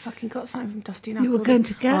 I should have fucking got something from Dusty Knuckles. You were going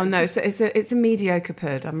to get- Oh no! So it's a mediocre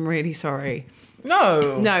pud. I'm really sorry.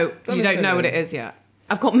 No. No, you don't know what it is yet.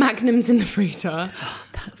 I've got Magnums in the freezer.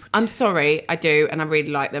 I'm sorry, I do, and I really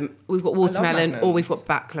like them. We've got watermelon, or we've got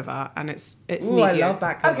baklava, and it's Ooh, I medium. love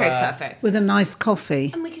baklava. Okay, perfect. With a nice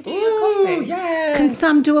coffee. And we could do your coffee. Yeah. Can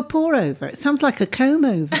Sam do a pour over? It sounds like a comb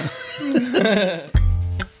over.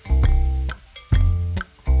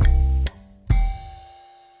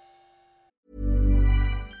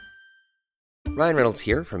 Ryan Reynolds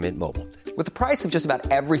here from Mint Mobile. With the price of just about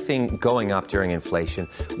everything going up during inflation,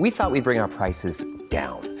 we thought we'd bring our prices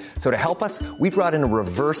down. So to help us, we brought in a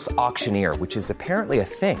reverse auctioneer, which is apparently a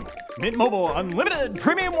thing. Mint Mobile Unlimited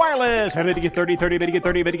Premium Wireless. How to get 30, 30, bit to get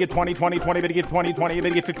 30, bit to get 20, 20, 20, bit to get 20, 20, bit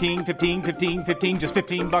to get 15, 15, 15, 15, just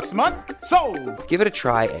 $15 a month? Sold! Give it a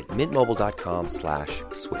try at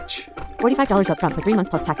mintmobile.com/switch. $45 up front for 3 months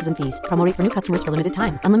plus taxes and fees. Promo rate for new customers for limited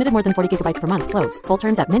time. Unlimited more than 40 gigabytes per month. Slows full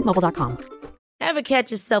terms at mintmobile.com. Ever catch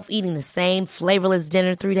yourself eating the same flavorless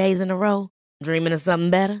dinner 3 days in a row? Dreaming of something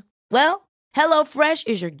better? Well, HelloFresh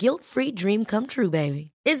is your guilt-free dream come true,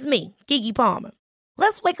 baby. It's me, Keke Palmer.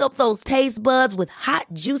 Let's wake up those taste buds with hot,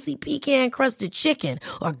 juicy pecan-crusted chicken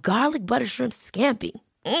or garlic butter shrimp scampi.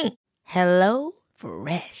 Hello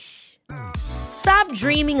Fresh. Stop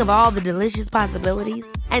dreaming of all the delicious possibilities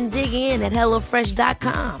and dig in at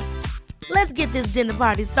HelloFresh.com. Let's get this dinner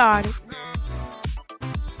party started.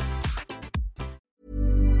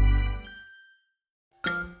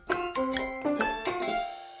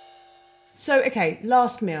 So okay,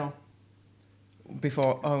 last meal.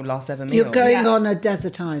 Last ever meal. You're going Yeah. on a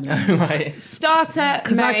desert island. right. Starter,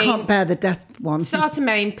 Because I main, can't bear the death one. starter,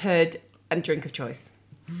 main, pud, and drink of choice.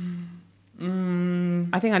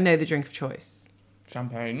 I think I know the drink of choice.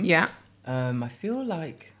 Champagne. Yeah. I feel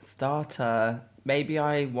like starter. Maybe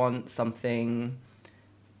I want something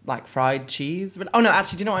like fried cheese. Oh no,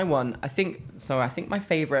 actually, do you know what I want? I think my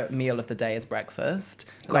favourite meal of the day is breakfast.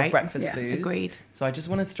 I love Great. breakfast Yeah, foods. agreed. So I just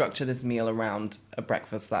want to structure this meal around a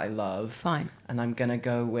breakfast that I love. Fine. And I'm gonna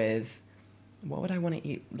go with what would I want to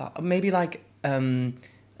eat? Maybe a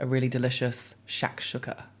really delicious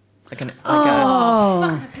shakshuka. Fuck,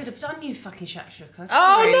 I could have done you fucking shakshuka.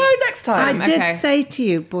 Oh no, next I time. did okay. say to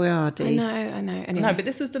you, Boyardi. I know. Anyway. No, but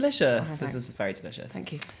this was delicious. This thanks. was very delicious.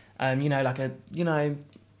 Thank you.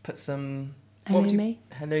 Put some Halloumi?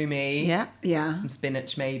 Halloumi. Yeah. Yeah. Some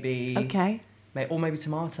spinach, maybe. Okay. Or maybe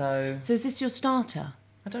tomato. So is this your starter?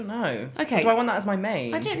 I don't know. Okay. Or do I want that as my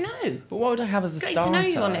main? I don't know. But what would I have as a Great starter? to know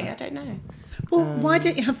you, Ollie. I don't know. Well, why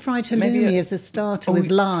don't you have fried maybe halloumi a- as a starter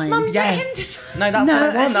with lime? Mum, Yes. No, that's No,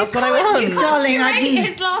 what I want. you That's what I You want. can't Darling, I curate can-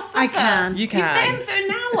 his last I supper. can. You You've can. been for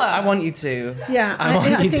an hour. I want you to. Yeah, I want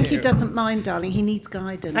I you think to. he doesn't mind, darling. He needs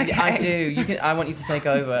guidance. I do. I want you to take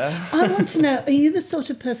over. I want to know, are you the sort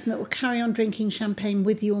of person that will carry on drinking champagne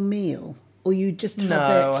with your meal? Or you just have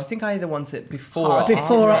No, it I think I either want it before or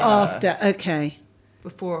before or after. after? Okay.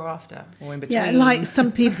 Before or after? Or in between. Yeah, like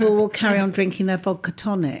some people will carry on drinking their vodka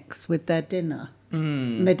tonics with their dinner.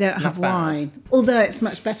 And they don't have that's bad. wine. Although it's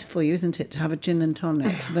much better for you, isn't it, to have a gin and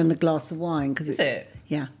tonic than a glass of wine? Cause Is it?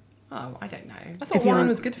 Yeah, Oh, I don't know. I thought If you wine want-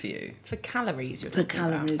 was good for you. For calories, you're for talking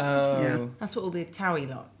about. calories. Oh, Yeah. That's what all the Towie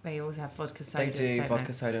lot, they always have vodka they sodas, do don't vodka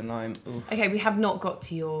they? soda and lime. Ooh. Okay, we have not got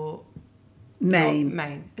to your Main.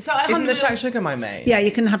 main. So Isn't the shakshuka my main? Yeah,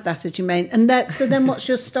 you can have that as your main. And so then what's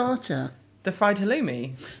your starter? The fried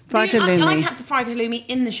halloumi. Fried I halloumi. have the fried halloumi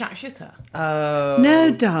in the shakshuka. Oh. No,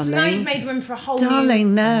 So darling. now you've made room for a whole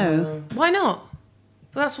Darling, no. new... Why not?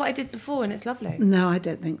 Well, that's what I did before and it's lovely. No, I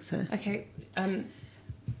don't think so. Okay,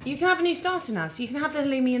 you can have a new starter now. So you can have the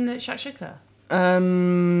halloumi in the shakshuka.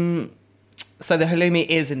 So the halloumi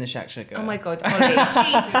is in the shakshuka. Oh my God, Ollie,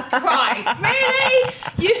 Jesus Christ, really?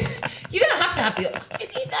 You don't have to have the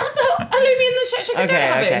halloumi in the shakshuka. Don't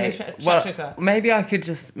have it in the shakshuka. Well, maybe I could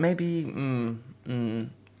just what?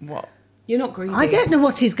 You're not greedy. I don't know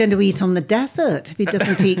what he's going to eat on the desert if he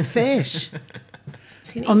doesn't eat fish.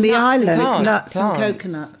 On the island, nuts and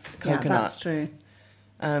coconuts. Yeah, that's true.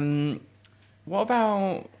 What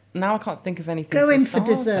about... Now I can't think of anything. Go for in for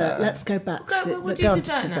starter. dessert. Let's go back We'll do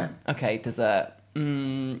dessert now. Okay, dessert.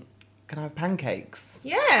 Can I have pancakes?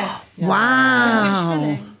 Yes.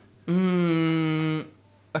 Wow.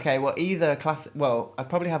 Okay, well, either classic... Well, I'd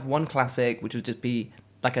probably have one classic, which would just be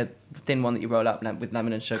like a thin one that you roll up with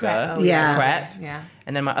lemon and sugar. Crepe. Oh, yeah. Crepe. Yeah.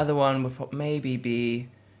 And then my other one would maybe be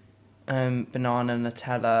banana,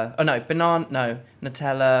 Nutella... Oh, no,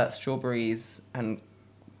 Nutella, strawberries, and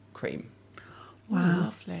cream. Wow.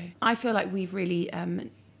 Lovely. I feel like we've really... we're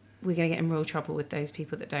going to get in real trouble with those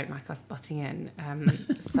people that don't like us butting in.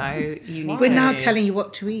 So you need We're to... now telling you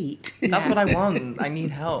what to eat. That's what I want. I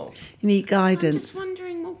need help. You need I'm guidance. just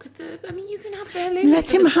wondering what could the... I mean, you can have the halloumi. Let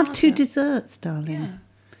for him the have two starter. desserts, darling. Yeah.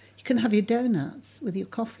 You can have your donuts with your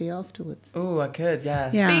coffee afterwards. Oh, I could,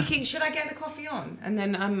 yes. Yeah. Speaking, should I get the coffee on? And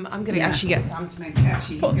then I'm going to actually get Sam to make it.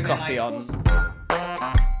 Actually, he's Put gonna, coffee on.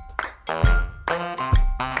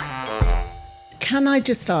 Can I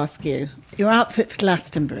just ask you, your outfit for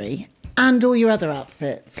Glastonbury and all your other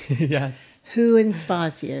outfits, Yes. who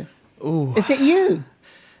inspires you? Ooh. Is it you?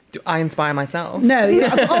 Do I inspire myself? No,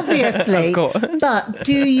 obviously. Of course. But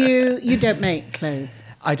do you don't make clothes?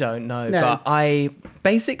 I don't know, No. but I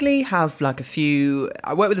basically have like a few...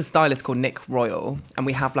 I work with a stylist called Nick Royal, and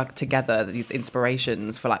we have like together these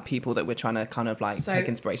inspirations for like people that we're trying to kind of like So, take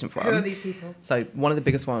inspiration from. who are these people? So one of the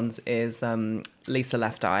biggest ones is Lisa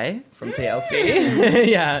Left Eye from TLC.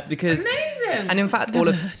 Yeah, because... Amazing. And in fact, all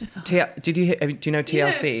of... do you know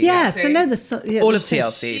TLC? Yes, I know All of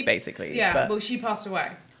TLC, basically. Yeah, but well, she passed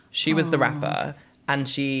away. she was the rapper, and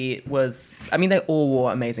she was... I mean, they all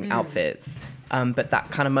wore amazing outfits, but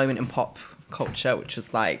that kind of moment in pop culture, which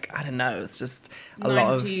was like, I don't know, it's just a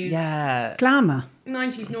lot of... 90s. Yeah. Glamour.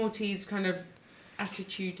 90s, noughties kind of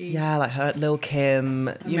attitude-y. Yeah, like her, Lil Kim,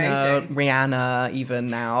 you know, Amazing. Rihanna, even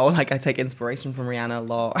now. Like, I take inspiration from Rihanna a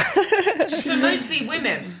lot. But mostly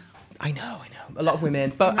women. I know. A lot of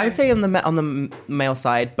women. But I would say on the male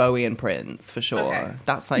side, Bowie and Prince, for sure. Okay.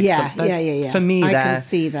 That's like... Yeah. For me, I they're... can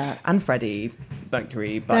see that. And Freddie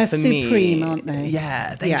Mercury, but They're for me... supreme, aren't they?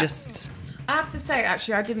 Yeah, they Yeah. just... I have to say,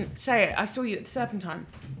 actually, I didn't say it. I saw you at the Serpentine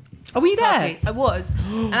Are we there? party. I was.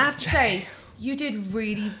 And I have to say, you did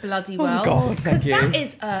really bloody well. God, thank you. Because that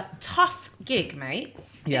is a tough gig, mate.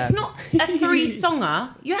 Yeah. It's not a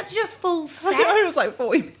 3-songer. You had to do a full set. I was like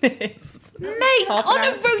 40 minutes. Mate, Half an on a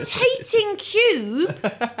hour. rotating cube.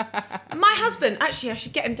 My husband, actually, I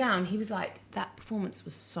should get him down. He was like, that performance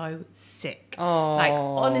was so sick. Aww. Like,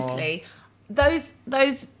 honestly, those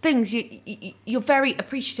things, you're very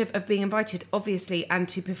appreciative of being invited, obviously, and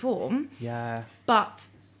to perform. Yeah. But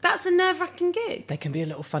that's a nerve-wracking gig. They can be a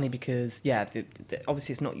little funny because, yeah,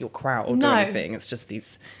 obviously it's not your crowd or No. anything. It's just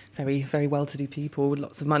these very, very well-to-do people with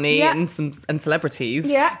lots of money Yeah. and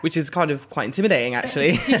celebrities, Yeah. which is kind of quite intimidating,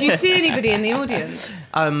 actually. Did you see anybody in the audience?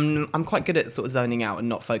 I'm quite good at sort of zoning out and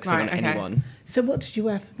not focusing Right, on okay. anyone. So what did you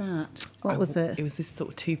wear for that? What was it? It was this sort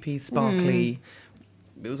of two-piece sparkly...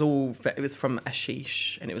 It was from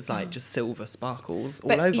Ashish, and it was like just silver sparkles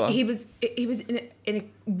all over. He was in a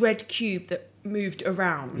red cube that moved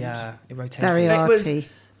around. Yeah, it rotated. Very It was- arty.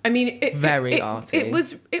 I mean, Very arty. It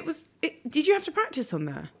was. Did you have to practice on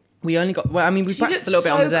there? We only got... Well, I mean, we She practiced a looked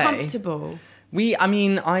little bit on the day. comfortable.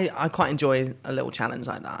 I quite enjoy a little challenge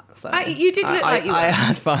like that. So You did look like you were. I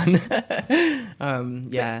had fun.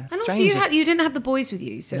 Yeah. And also, strange. you didn't have the boys with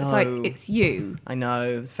you, so it's like No. it's you. I know,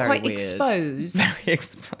 it was very Quite weird. exposed. Very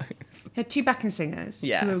exposed. You had 2 backing singers.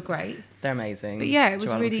 Yeah. Who were great. They're amazing. But yeah, it was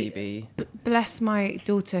Joanna and really. Phoebe. Bless my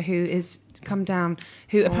daughter who is come down,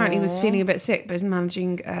 who apparently was feeling a bit sick, but is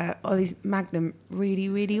managing Ollie's Magnum really,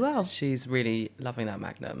 really well. She's really loving that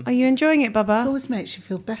Magnum. Are you enjoying it, Bubba? Always makes you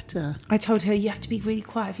feel better. I told her you have to be really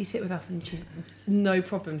quiet if you sit with us, and she's no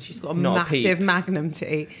problem. She's got a Not a massive peep. Magnum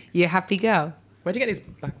to eat. You happy girl? Where'd you get these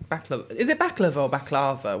baklava? Is it baklava or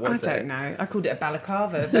baklava? What is I it? don't know. I called it a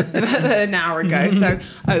balaclava an hour ago. So,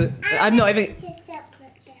 I'm not even.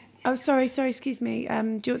 Oh, sorry. Excuse me. Do you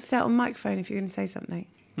want to say it on microphone if you're going to say something?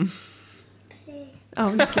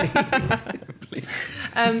 Oh, no, please.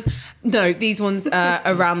 No, these ones are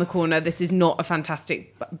around the corner. This is not a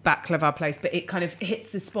fantastic baklava place, but it kind of hits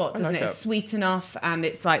the spot, doesn't like it? it. It's sweet enough, and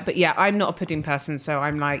it's like, but yeah, I'm not a pudding person, so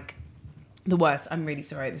I'm like the worst. I'm really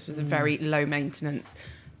sorry. This was a very low maintenance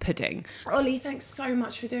pudding. Ollie, thanks so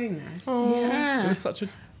much for doing this. It was such a...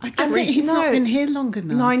 I don't think he's not been here long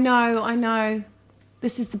enough. No, I know.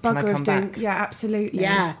 This is the bugger of come doing... back? Yeah, absolutely.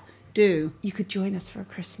 Yeah, do. You could join us for a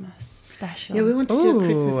Christmas special. Yeah, we want to do a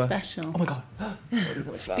Christmas special. Oh my God.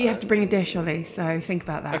 But you have to bring a dish, Ollie, so think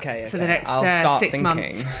about that Okay. for the next I'll start 6 thinking.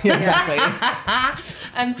 months. Exactly.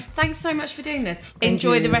 Thanks so much for doing this.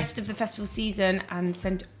 Enjoy the rest of the festival season and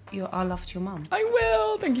send our love to your mum. I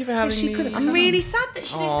will. Thank you for having she me. could have I'm really sad that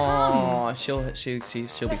she didn't come. Oh, she'll be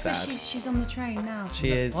Bless her, sad. she's on the train now.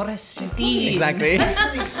 She is. Orestadine. Exactly.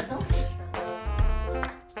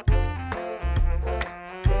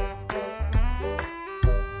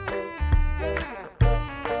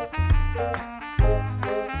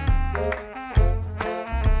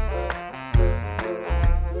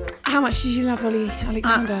 How much did you love Ollie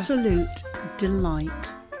Alexander? Absolute delight.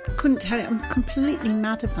 Couldn't tell you. I'm completely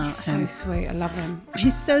mad about So him. sweet. I love him.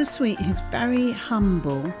 He's so sweet. He's very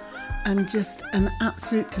humble and just an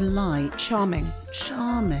absolute delight. Charming.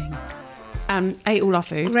 Charming. Ate all our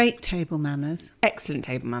food. Great table manners. Excellent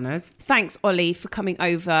table manners. Thanks, Ollie, for coming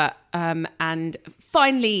over and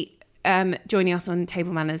finally joining us on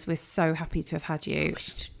Table Manners. We're so happy to have had you. We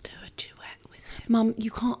should do a duet with him. Mum,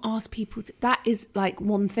 you can't ask people to... That is like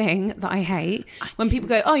one thing that I hate. When people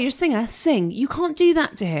go, oh, you're a singer, sing. You can't do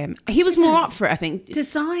that to him. He was more up for it, I think.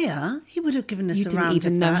 Desire. He would have given us You a didn't round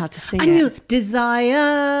even of know that. how to sing I it. knew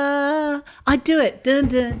Desire. I do it. Dun,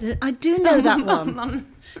 dun, dun. I do know that one.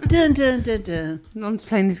 Dun, dun, dun, dun. Mum's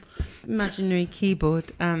playing the imaginary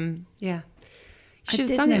keyboard. Yeah. You should have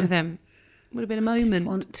did sung it know. with him. Would have been a I moment.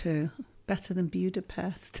 want to. Better than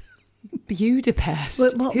Budapest. Budapest.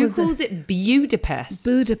 What Who was calls it Budapest?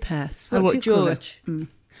 Budapest. Oh, what, do you call it? George?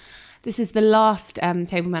 This is the last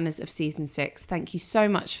Table Manners of season 6. Thank you so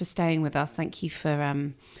much for staying with us. Thank you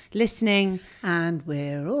for listening. And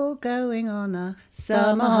we're all going on a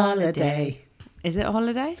summer holiday. Is it a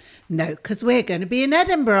holiday? No, because we're going to be in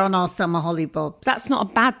Edinburgh on our summer hollybobs. That's not a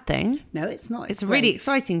bad thing. No, it's not. It's a really great.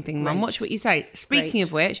 exciting thing, Mum. Great. Watch what you say. Speaking Great.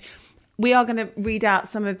 of which, we are going to read out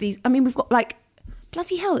some of these. I mean, we've got like,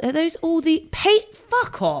 bloody hell, are those all the...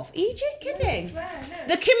 Fuck off. Are you kidding?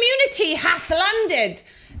 The community hath landed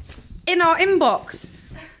in our inbox.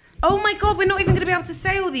 Oh my God, we're not even going to be able to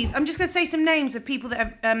say all these. I'm just going to say some names of people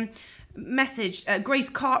that have messaged. Grace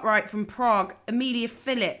Cartwright from Prague, Amelia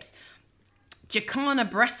Phillips, Jacana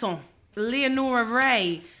Bresson, Leonora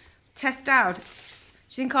Ray, Tess Dowd. Do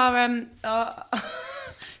you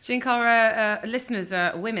think our listeners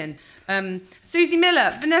are women? Susie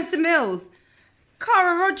Miller, Vanessa Mills,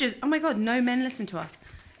 Cara Rogers. Oh my God, no men listen to us.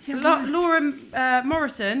 Laura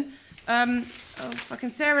Morrison. Fucking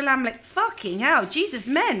Sarah Lamley. Fucking hell, Jesus,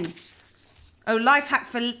 men. Oh, life hack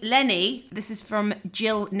for Lenny. This is from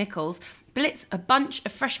Jill Nichols. Blitz a bunch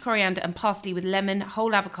of fresh coriander and parsley with lemon,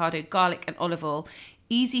 whole avocado, garlic and olive oil.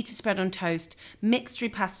 Easy to spread on toast, mixed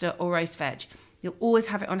through pasta or roast veg. You'll always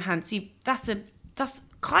have it on hand. So that's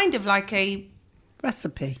kind of like a...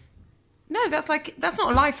 Recipe. No, that's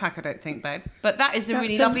not a life hack, I don't think, babe. But that is a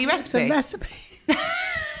really lovely recipe. It's a recipe.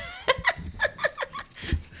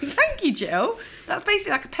 Thank you, Jill. That's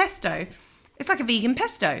basically like a pesto. It's like a vegan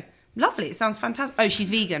pesto. Lovely. It sounds fantastic. Oh, she's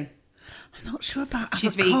vegan. I'm not sure about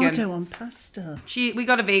She's avocado vegan. on pasta. We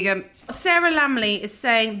got a vegan. Sarah Lamley is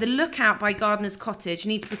saying the Lookout by Gardener's Cottage. You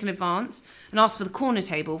need to book in advance and ask for the corner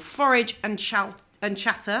table. Forage and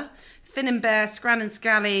chatter. Finn and Bear, Scran and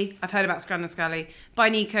Scally. I've heard about Scran and Scally. By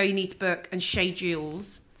Nico, you need to book. And Shay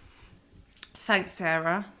Jules. Thanks,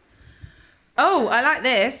 Sarah. Oh, I like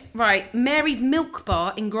this. Right. Mary's Milk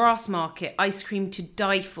Bar in Grassmarket. Ice cream to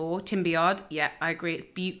die for. Timberyard. Yeah, I agree. It's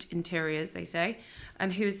Butte Interiors, they say.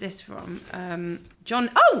 And who is this from? John.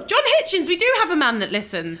 Oh, John Hitchens. We do have a man that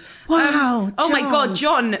listens. Wow, oh my John. God,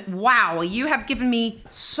 John. Wow. You have given me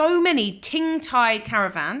so many Ting Tai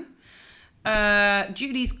Caravan.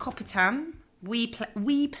 Julie's Coppertan.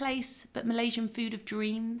 We Place, but Malaysian Food of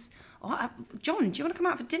Dreams. Oh, John, do you want to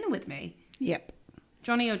come out for dinner with me? Yep.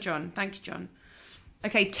 Johnny or John? Thank you, John.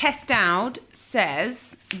 Okay, Tess Dowd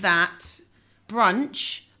says that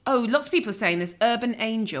brunch... Oh, lots of people are saying this. Urban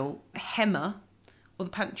Angel, Hemmer, or the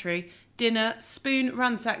Pantry, dinner, Spoon,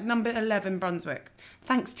 Ransack, number 11, Brunswick.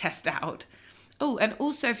 Thanks, Tess Dowd. Oh, and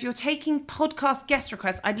also, if you're taking podcast guest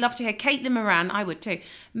requests, I'd love to hear Caitlin Moran. I would too.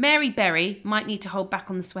 Mary Berry might need to hold back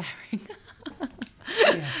on the swearing.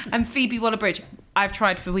 And Phoebe Waller-Bridge. I've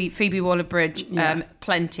tried for Phoebe Waller-Bridge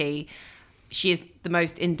plenty. She is the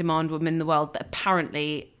most in-demand woman in the world, but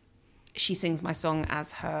apparently she sings my song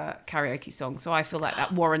as her karaoke song. So I feel like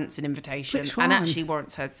that warrants an invitation. Which one? And actually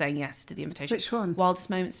warrants her saying yes to the invitation. Which one? Wildest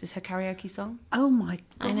Moments is her karaoke song. Oh my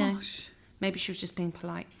gosh. I know. Maybe she was just being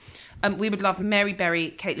polite. We would love Mary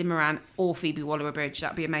Berry, Caitlin Moran, or Phoebe Waller-Bridge.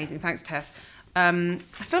 That'd be amazing. Thanks, Tess. I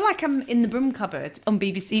feel like I'm in the broom cupboard on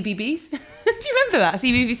BBC BBs. Do you remember that?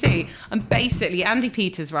 CBBC? I'm basically Andy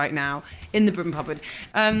Peters right now in the broom cupboard.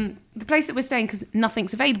 The place that we're staying, because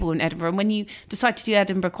nothing's available in Edinburgh. And when you decide to do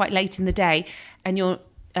Edinburgh quite late in the day and you're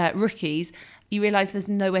rookies, you realise there's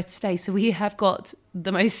nowhere to stay. So we have got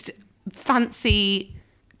the most fancy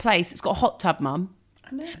place. It's got a hot tub, Mum.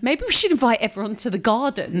 Maybe we should invite everyone to the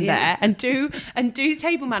garden there and do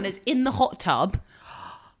Table Manners in the hot tub.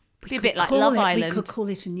 Be a bit like Love Island. We could call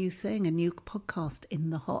it a new thing, a new podcast,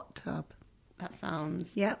 In the Hot Tub. That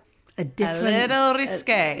sounds a little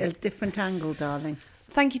risque. A different angle, darling.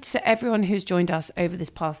 Thank you to everyone who's joined us over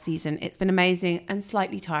this past season. It's been amazing and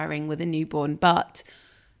slightly tiring with a newborn, but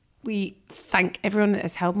we thank everyone that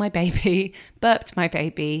has held my baby, burped my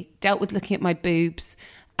baby, dealt with looking at my boobs,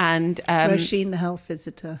 and Roisin, the health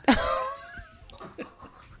visitor.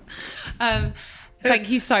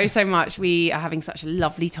 Thank you so, so much. We are having such a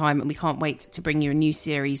lovely time and we can't wait to bring you a new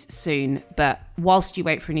series soon. But whilst you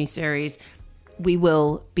wait for a new series, we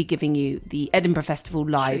will be giving you the Edinburgh Festival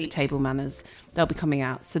live Table Manners. They'll be coming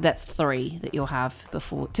out. So that's 3 that you'll have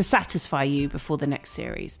before to satisfy you before the next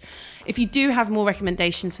series. If you do have more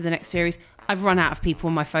recommendations for the next series, I've run out of people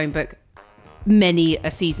on my phone book many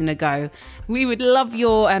a season ago. We would love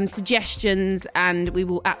your suggestions and we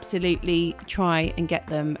will absolutely try and get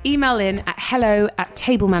them. Email in at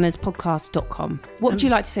hello@tablemannerspodcast.com. What would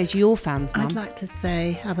you like to say to your fans, Mum? I'd like to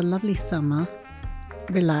say have a lovely summer,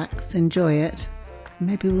 relax, enjoy it.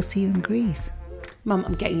 Maybe we'll see you in Greece. Mum,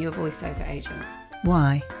 I'm getting you a voiceover agent.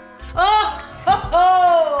 Why?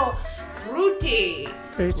 Oh, fruity.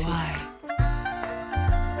 Why?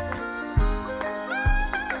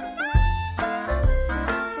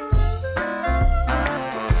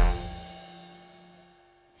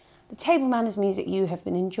 The Table Manners music you have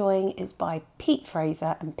been enjoying is by Pete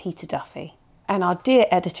Fraser and Peter Duffy. And our dear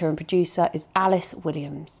editor and producer is Alice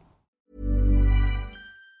Williams.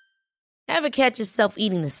 Ever catch yourself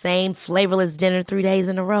eating the same flavorless dinner 3 days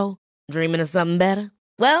in a row? Dreaming of something better?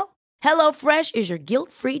 Well, HelloFresh is your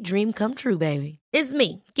guilt-free dream come true, baby. It's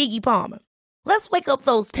me, Keke Palmer. Let's wake up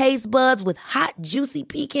those taste buds with hot, juicy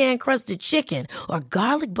pecan-crusted chicken or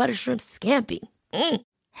garlic butter shrimp scampi.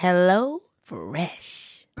 Hello Fresh.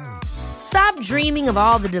 Stop dreaming of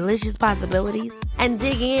all the delicious possibilities and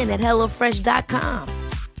dig in at HelloFresh.com.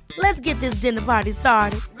 Let's get this dinner party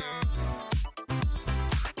started.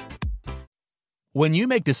 When you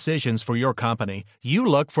make decisions for your company, you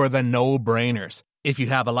look for the no-brainers. If you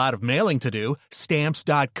have a lot of mailing to do,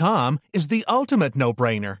 Stamps.com is the ultimate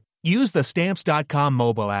no-brainer. Use the Stamps.com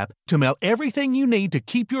mobile app to mail everything you need to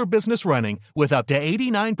keep your business running with up to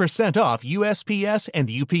 89% off USPS and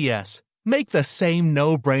UPS. Make the same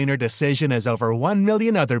no-brainer decision as over 1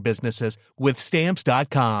 million other businesses with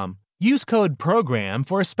Stamps.com. Use code PROGRAM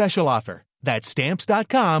for a special offer. That's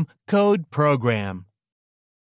Stamps.com, code PROGRAM.